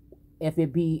 is if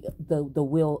it be the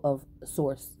will of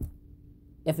Source.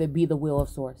 If it be the will of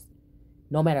Source.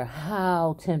 No matter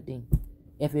how tempting,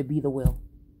 if it be the will.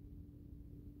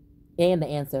 And the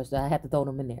ancestor, I have to throw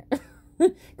them in there.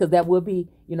 Because that would be,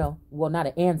 well, not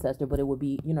an ancestor, but it would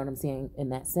be, you know what I'm saying, in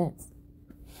that sense.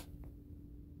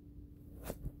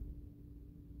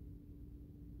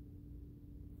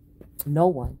 No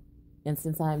one. And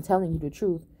since I am telling you the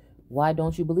truth, why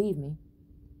don't you believe me?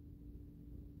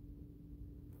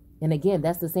 And again,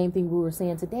 that's the same thing we were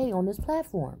saying today on this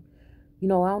platform. I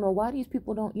don't know why these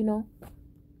people don't,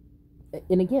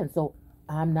 And again, so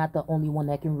I'm not the only one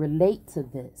that can relate to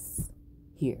this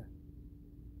here.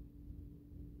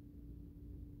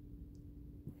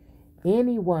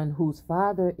 Anyone whose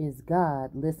father is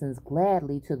God listens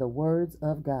gladly to the words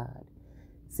of God.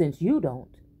 Since you don't,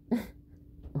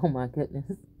 oh my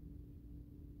goodness.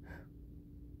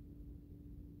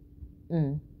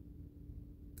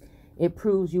 It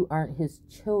proves you aren't his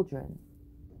children.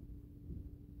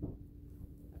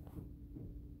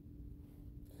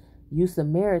 You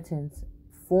Samaritan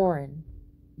foreigner,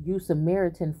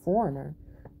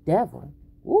 devil.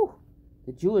 Woo!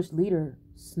 The Jewish leader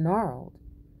snarled.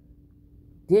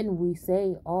 Didn't we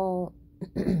say all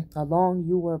along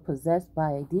you were possessed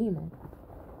by a demon?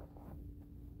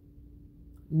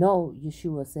 No,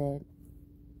 Yeshua said.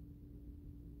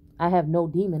 I have no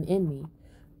demon in me.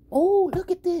 Oh,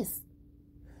 look at this.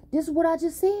 This is what I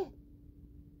just said.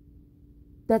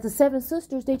 That the 7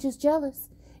 sisters, they just jealous.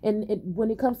 And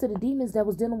when it comes to the demons that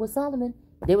was dealing with Solomon,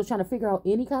 they was trying to figure out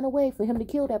any kind of way for him to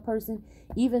kill that person.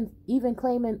 Even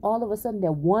claiming all of a sudden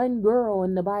that one girl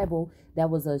in the Bible that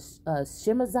was a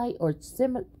Shemazite or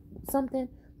something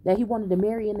that he wanted to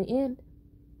marry in the end,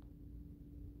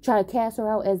 try to cast her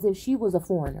out as if she was a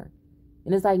foreigner.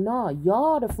 And it's like, nah,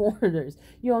 y'all the foreigners.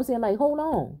 You know what I'm saying? Like, hold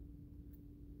on.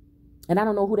 And I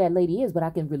don't know who that lady is, but I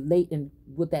can relate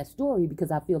with that story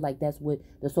because I feel like that's what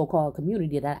the so-called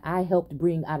community that I helped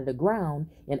bring out of the ground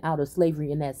and out of slavery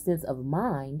in that sense of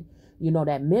mind,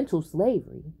 that mental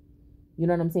slavery. You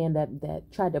know what I'm saying?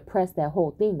 That tried to press that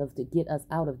whole thing of to get us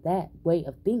out of that way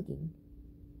of thinking.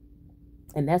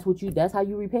 And that's how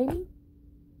you repay me?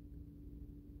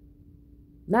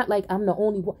 Not like I'm the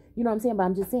only one, you know what I'm saying? But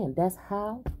I'm just saying, that's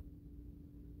how.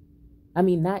 I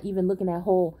mean, not even looking at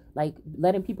whole, like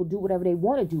letting people do whatever they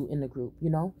want to do in the group,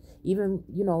 Even,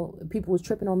 people was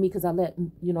tripping on me because I let,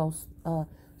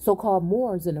 so-called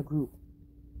Moors in the group.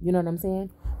 You know what I'm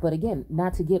saying? But again,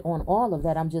 not to get on all of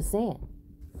that, I'm just saying.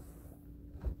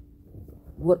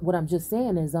 What I'm just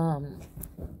saying is,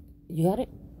 you got it?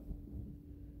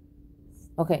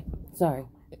 Okay, sorry.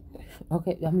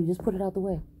 Okay, just put it out the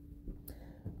way.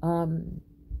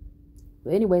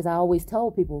 But anyways, I always tell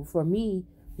people, for me,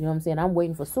 you know what I'm saying, I'm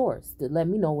waiting for Source to let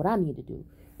me know what I need to do.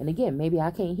 And again, maybe I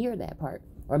can't hear that part,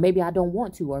 or maybe I don't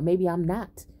want to, or maybe I'm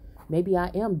not. Maybe I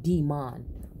am demon.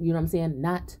 You know what I'm saying?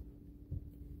 Not,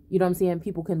 you know what I'm saying?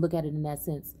 People can look at it in that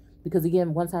sense. Because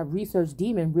again, once I researched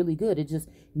demon really good, it just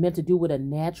meant to do with a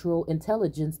natural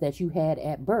intelligence that you had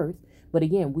at birth. But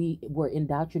again, we were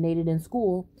indoctrinated in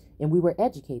school and we were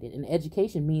educated. And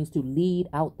education means to lead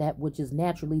out that which is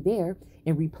naturally there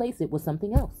and replace it with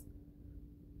something else.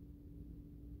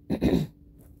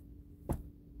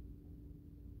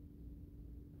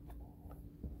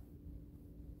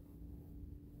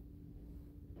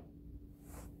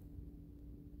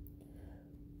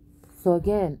 So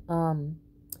again, I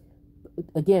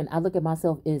look at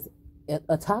myself as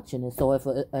a toxinist. So if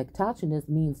a toxinist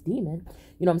means demon,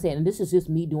 you know what I'm saying? And this is just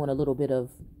me doing a little bit of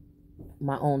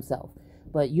my own self.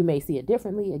 But you may see it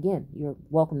differently. Again, you're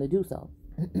welcome to do so.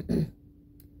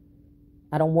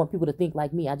 I don't want people to think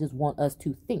like me. I just want us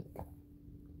to think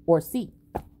or see,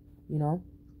 you know.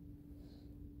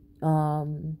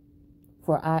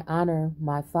 For I honor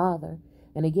my father.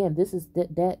 And again, this is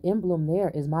that emblem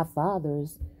there is my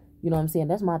father's, you know what I'm saying?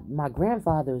 That's my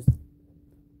grandfather's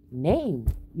name,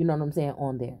 you know what I'm saying,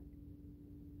 on there.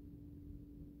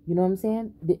 You know what I'm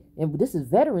saying? And this is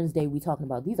Veterans Day we talking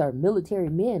about. These are military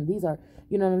men. These are,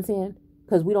 you know what I'm saying?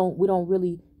 Because we don't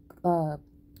really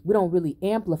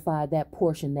amplify that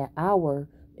portion that our,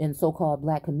 in so-called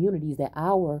black communities, that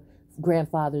our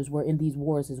grandfathers were in these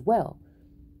wars as well.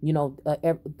 You know,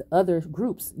 other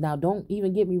groups, now don't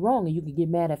even get me wrong, and you can get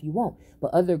mad if you want,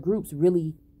 but other groups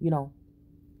really, you know,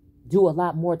 do a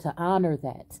lot more to honor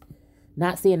that.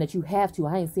 Not saying that you have to.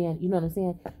 I ain't saying, you know what I'm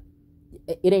saying?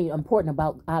 It ain't important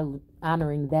about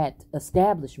honoring that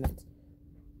establishment,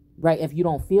 right? If you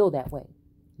don't feel that way,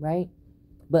 right?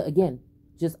 But again,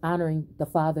 just honoring the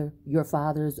father, your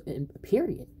fathers,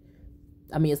 period.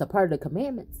 I mean, it's a part of the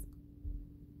commandments.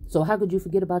 So how could you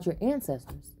forget about your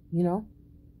ancestors, you know?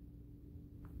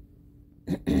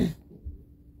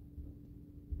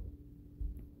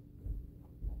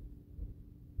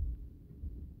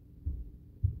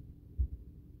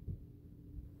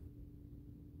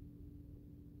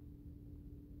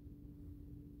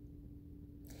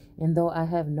 And though I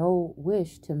have no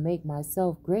wish to make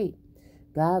myself great,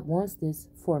 God wants this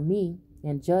for me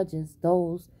and judges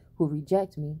those who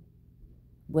reject me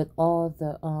with all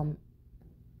the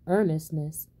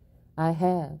earnestness I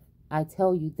have. I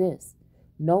tell you this,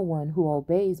 no one who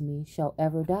obeys me shall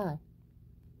ever die.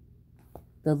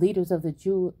 The leaders of the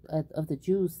Jews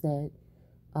said,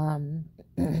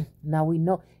 now we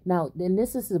know, now, and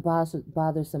this is a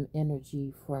bothersome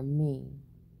energy for me.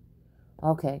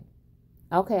 Okay,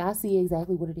 I see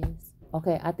exactly what it is.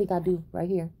 Okay, I think I do right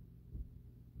here.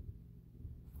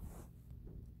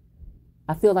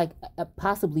 I feel like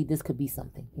possibly this could be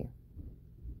something here.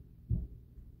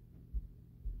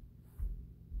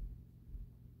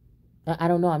 I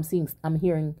don't know. I'm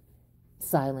hearing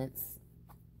silence.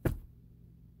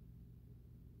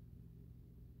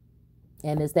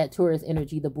 And it's that Taurus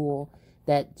energy, the bull,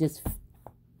 that just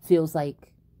feels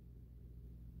like,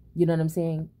 you know what I'm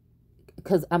saying?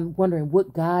 Because I'm wondering,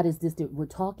 what God is this that we're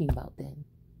talking about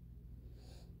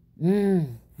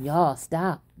then? Y'all,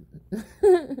 stop.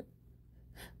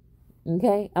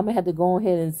 Okay? I'm going to have to go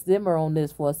ahead and simmer on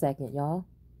this for a second, y'all.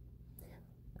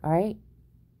 All right?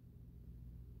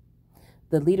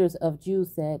 The leaders of Jews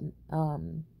said,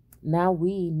 now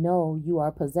we know you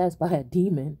are possessed by a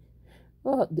demon.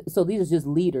 Well, so these are just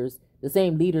leaders, the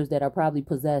same leaders that are probably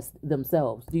possessed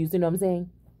themselves. Do you see what I'm saying?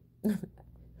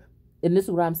 And this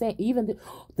is what I'm saying. Even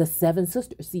the seven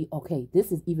sisters. See, okay,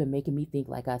 this is even making me think,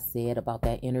 like I said, about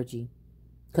that energy.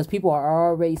 Because people are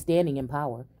already standing in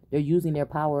power. They're using their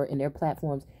power and their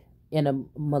platforms in a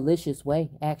malicious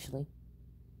way, actually.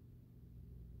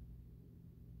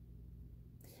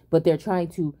 But they're trying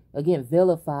to, again,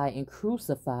 vilify and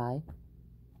crucify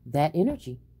that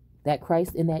energy, that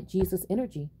Christ and that Jesus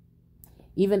energy.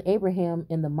 Even Abraham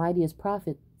and the mightiest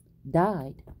prophet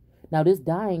died. Now, this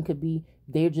dying could be,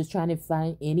 they're just trying to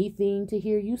find anything to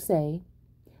hear you say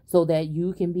so that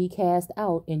you can be cast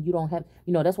out and you don't have,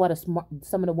 you know, that's why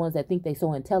some of the ones that think they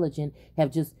so intelligent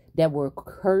have just, that were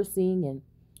cursing and,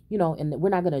 you know, and we're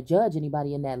not going to judge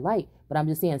anybody in that light, but I'm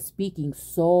just saying, speaking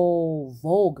so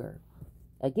vulgar.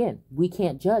 Again, we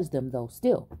can't judge them though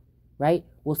still, right?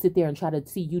 We'll sit there and try to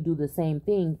see you do the same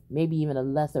thing, maybe even a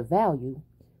lesser value,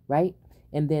 right?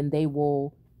 And then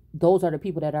those are the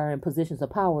people that are in positions of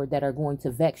power that are going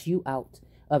to vex you out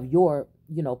of your,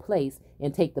 you know, place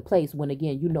and take the place when,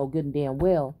 again, you know good and damn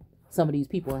well some of these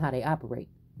people and how they operate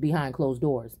behind closed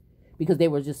doors because they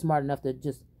were just smart enough to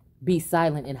just be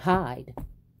silent and hide.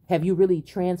 Have you really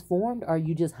transformed? Or are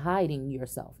you just hiding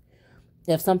yourself?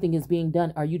 If something is being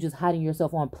done, are you just hiding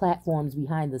yourself on platforms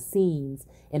behind the scenes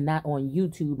and not on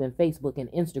YouTube and Facebook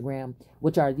and Instagram,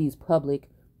 which are these public,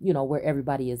 you know, where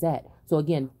everybody is at. So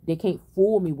again, they can't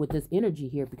fool me with this energy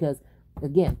here, because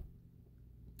again,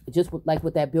 just like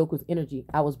with that Bilquis energy,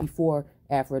 I was before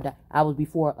Aphrodite. I was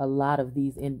before a lot of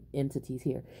these entities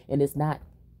here. And it's not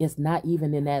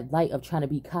even in that light of trying to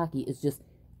be cocky. It's just,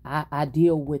 I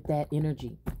deal with that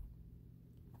energy.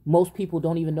 Most people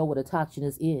don't even know what a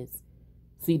toxinist is.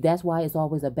 See, that's why it's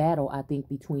always a battle, I think,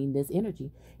 between this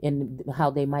energy and how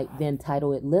they might then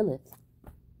title it Lilith,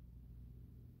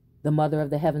 the mother of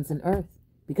the heavens and earth.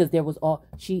 Because there was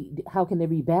how can there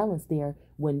be balance there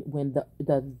when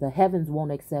the heavens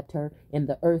won't accept her and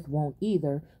the earth won't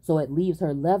either? So it leaves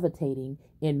her levitating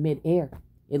in midair.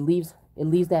 It leaves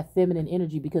that feminine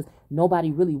energy, because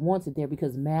nobody really wants it there,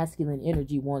 because masculine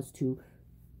energy wants to,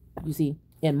 you see,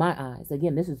 in my eyes.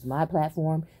 Again, this is my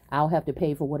platform. I'll have to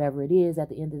pay for whatever it is at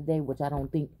the end of the day, which I don't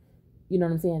think, you know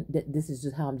what I'm saying? This is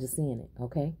just how I'm just saying it,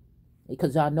 okay?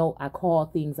 Because y'all know I call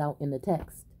things out in the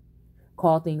text.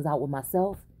 Call things out with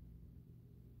myself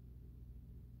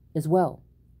as well.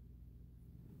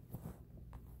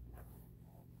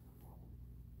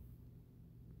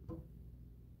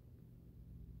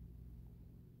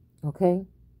 Okay?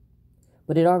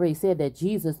 But it already said that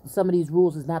Jesus, some of these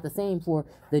rules is not the same for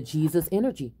the Jesus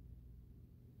energy.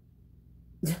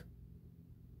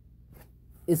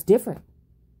 It's different.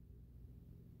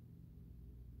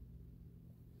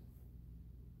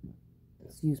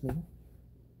 Excuse me.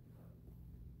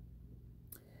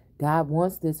 God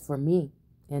wants this for me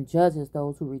and judges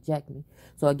those who reject me.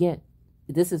 So again,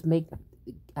 this is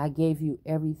I gave you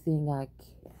everything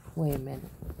wait a minute.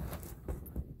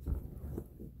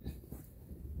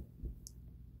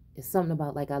 It's something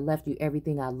about like I left you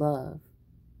everything I love.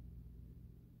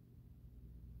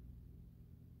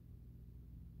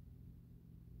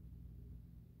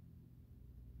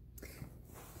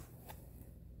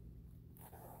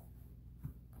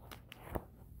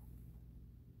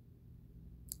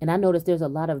 And I noticed there's a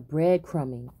lot of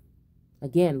breadcrumbing.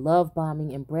 Again, love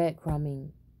bombing and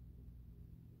breadcrumbing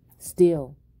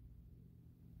still.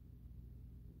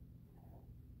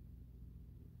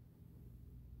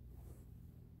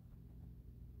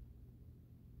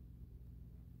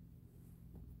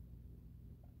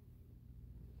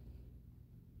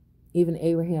 Even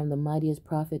Abraham, the mightiest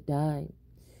prophet, died.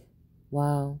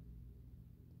 Wow.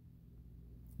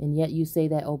 And yet you say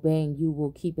that obeying you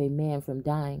will keep a man from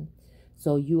dying.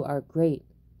 So you are great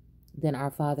than our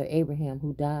father Abraham,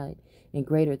 who died, and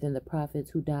greater than the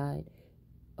prophets who died.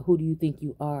 Who do you think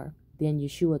you are? Then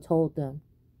Yeshua told them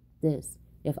this: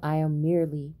 if I am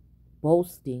merely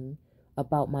boasting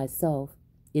about myself,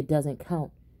 it doesn't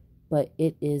count. But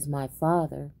it is my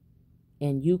Father,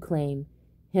 and you claim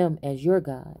him as your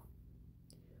God,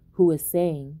 who is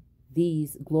saying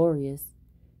these glorious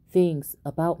things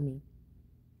about me.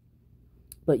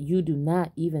 But you do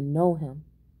not even know him.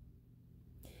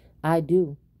 I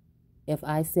do. If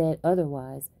I said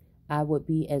otherwise, I would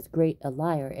be as great a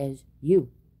liar as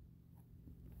you.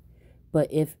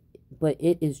 But it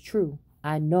is true.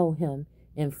 I know him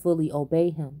and fully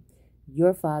obey him.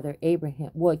 Your father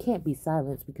Abraham. Well, it can't be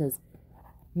silence, because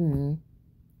it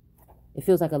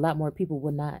feels like a lot more people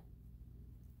would not.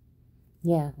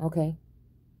 Yeah, okay.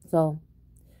 So,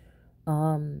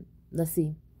 let's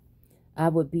see. I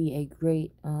would be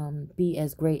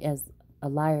as great as a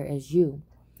liar as you.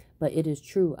 But it is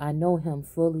true. I know him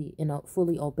fully and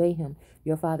fully obey him.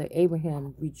 Your father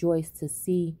Abraham rejoiced to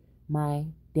see my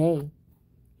day.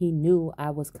 He knew I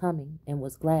was coming and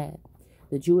was glad.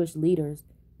 The Jewish leaders,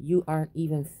 you aren't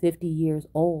even 50 years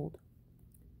old.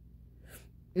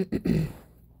 The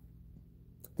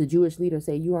Jewish leaders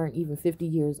say you aren't even 50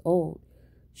 years old.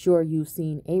 Sure, you've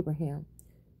seen Abraham.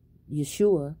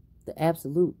 Yeshua, the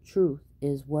absolute truth,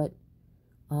 is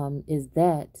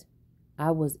that I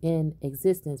was in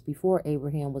existence before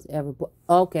Abraham was ever born.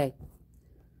 Okay.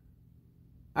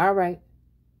 All right.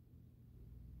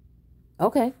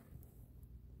 Okay.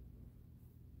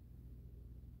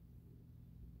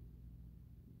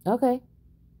 Okay.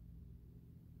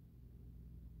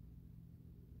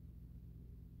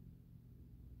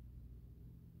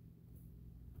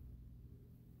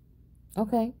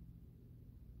 Okay.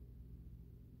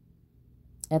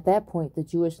 At that point, the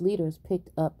Jewish leaders picked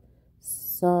up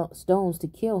stones to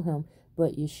kill him,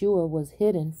 but Yeshua was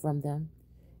hidden from them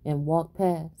and walked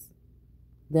past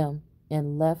them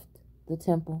and left the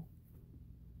temple.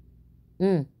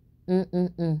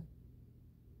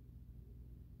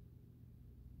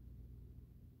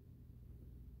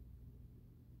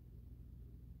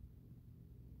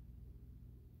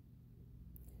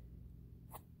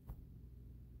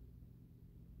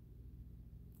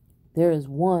 There is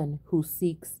one who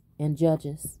seeks and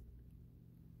judges.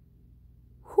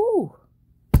 Whew.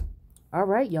 All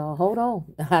right, y'all. Hold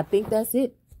on. I think that's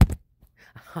it.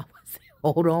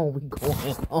 Hold on. We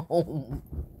going home.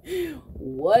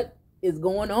 What is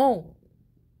going on?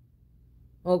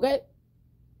 Okay.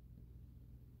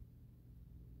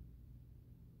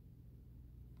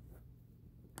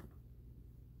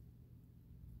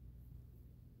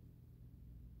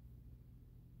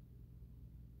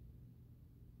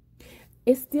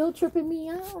 It's still tripping me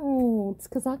out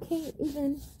because I can't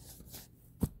even.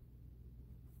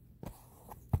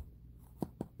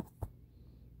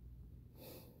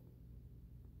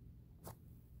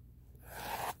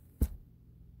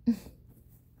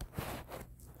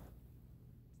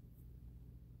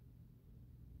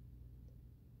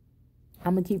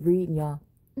 I'm going to keep reading, y'all.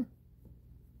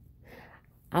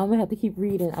 I'm going to have to keep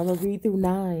reading. I'm going to read through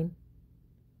 9.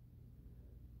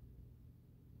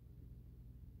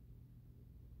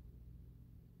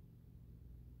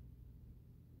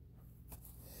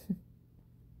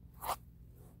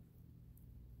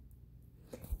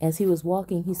 As he was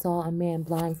walking, he saw a man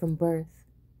blind from birth.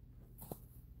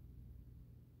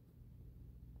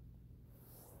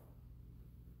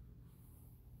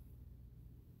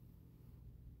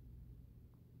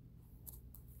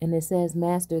 And it says,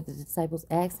 Master, the disciples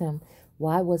asked him,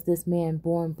 why was this man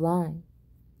born blind?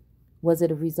 Was it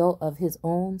a result of his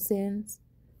own sins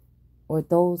or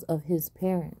those of his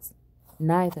parents?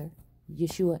 Neither,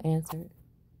 Yeshua answered.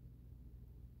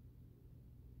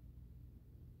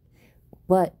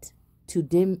 But to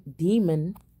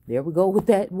demon, there we go with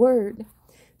that word,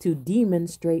 to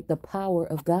demonstrate the power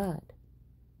of God.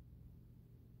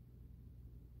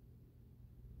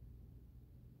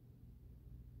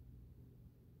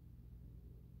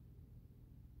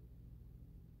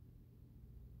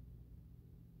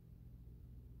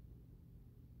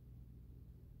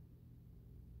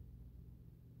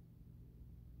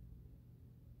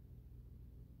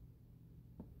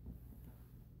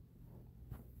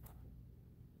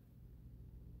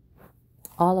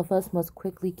 All of us must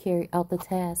quickly carry out the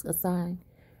task assigned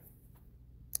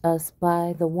us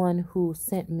by the one who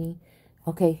sent me.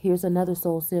 Okay, here's another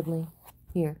soul sibling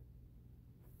here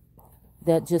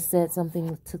that just said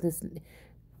something to this.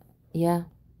 Yeah.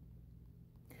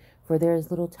 For there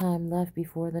is little time left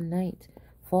before the night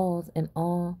falls and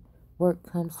all work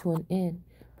comes to an end.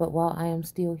 But while I am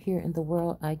still here in the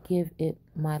world, I give it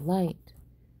my light.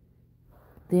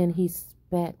 Then he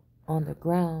spat on the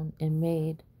ground and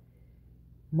made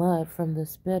mud from the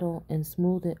spittle and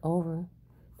smoothed it over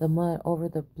the mud over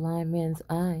the blind man's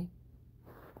eye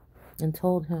and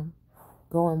told him,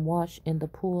 go and wash in the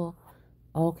pool.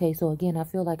 Okay, so again, I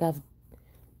feel like I've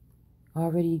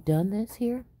already done this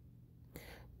here.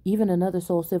 Even another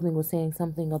soul sibling was saying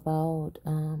something about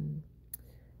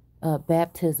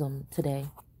baptism today.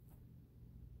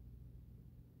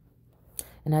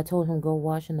 And I told him, go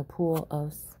wash in the pool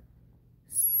of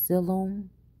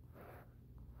Siloam.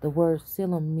 The word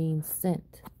Siloam means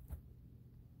sent.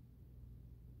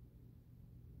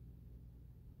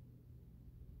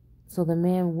 So the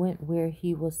man went where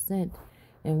he was sent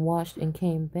and washed and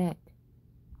came back,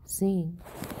 seeing.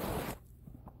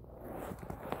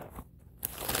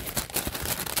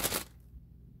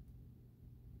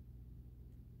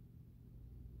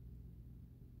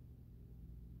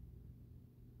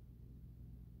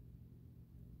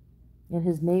 And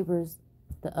his neighbors,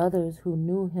 the others who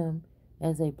knew him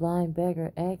as a blind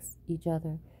beggar, asked each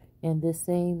other, and this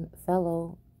same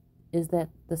fellow, is that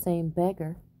the same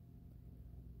beggar?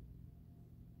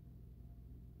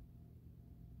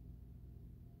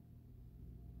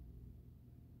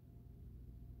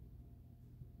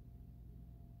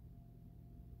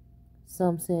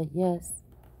 Some said yes,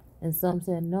 and some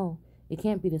said no. It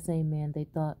can't be the same man, they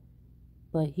thought,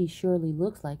 but he surely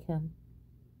looks like him.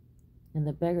 And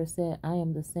the beggar said, I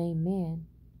am the same man.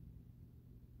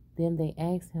 Then they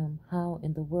asked him how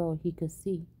in the world he could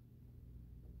see.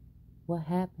 What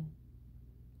happened?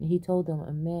 And he told them,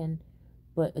 a man.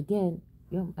 But again,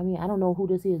 I mean, I don't know who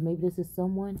this is. Maybe this is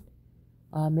someone.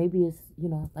 Maybe it's,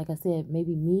 like I said,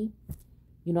 maybe me.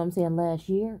 You know what I'm saying? Last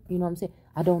year. You know what I'm saying?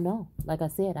 I don't know. Like I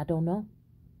said, I don't know.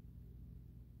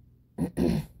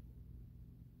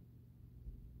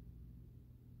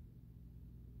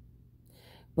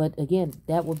 But again,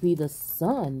 that would be the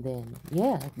son then.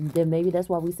 Yeah, then maybe that's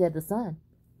why we said the son.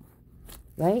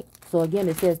 Right? So again,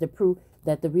 it says to prove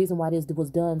that the reason why this was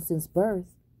done since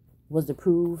birth was to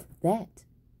prove that.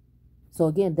 So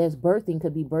again, there's birthing,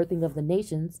 could be birthing of the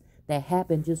nations that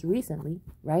happened just recently,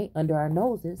 right? Under our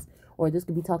noses. Or this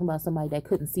could be talking about somebody that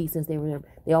couldn't see since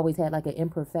they always had like an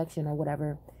imperfection or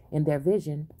whatever in their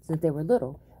vision since they were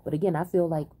little. But again, I feel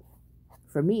like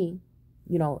for me,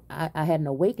 I had an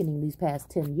awakening these past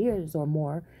 10 years or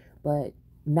more but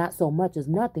not so much as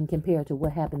nothing compared to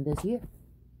what happened this year.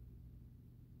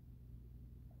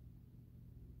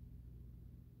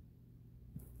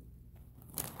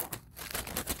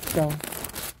 So,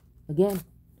 again,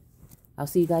 I'll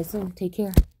see you guys soon. Take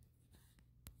care.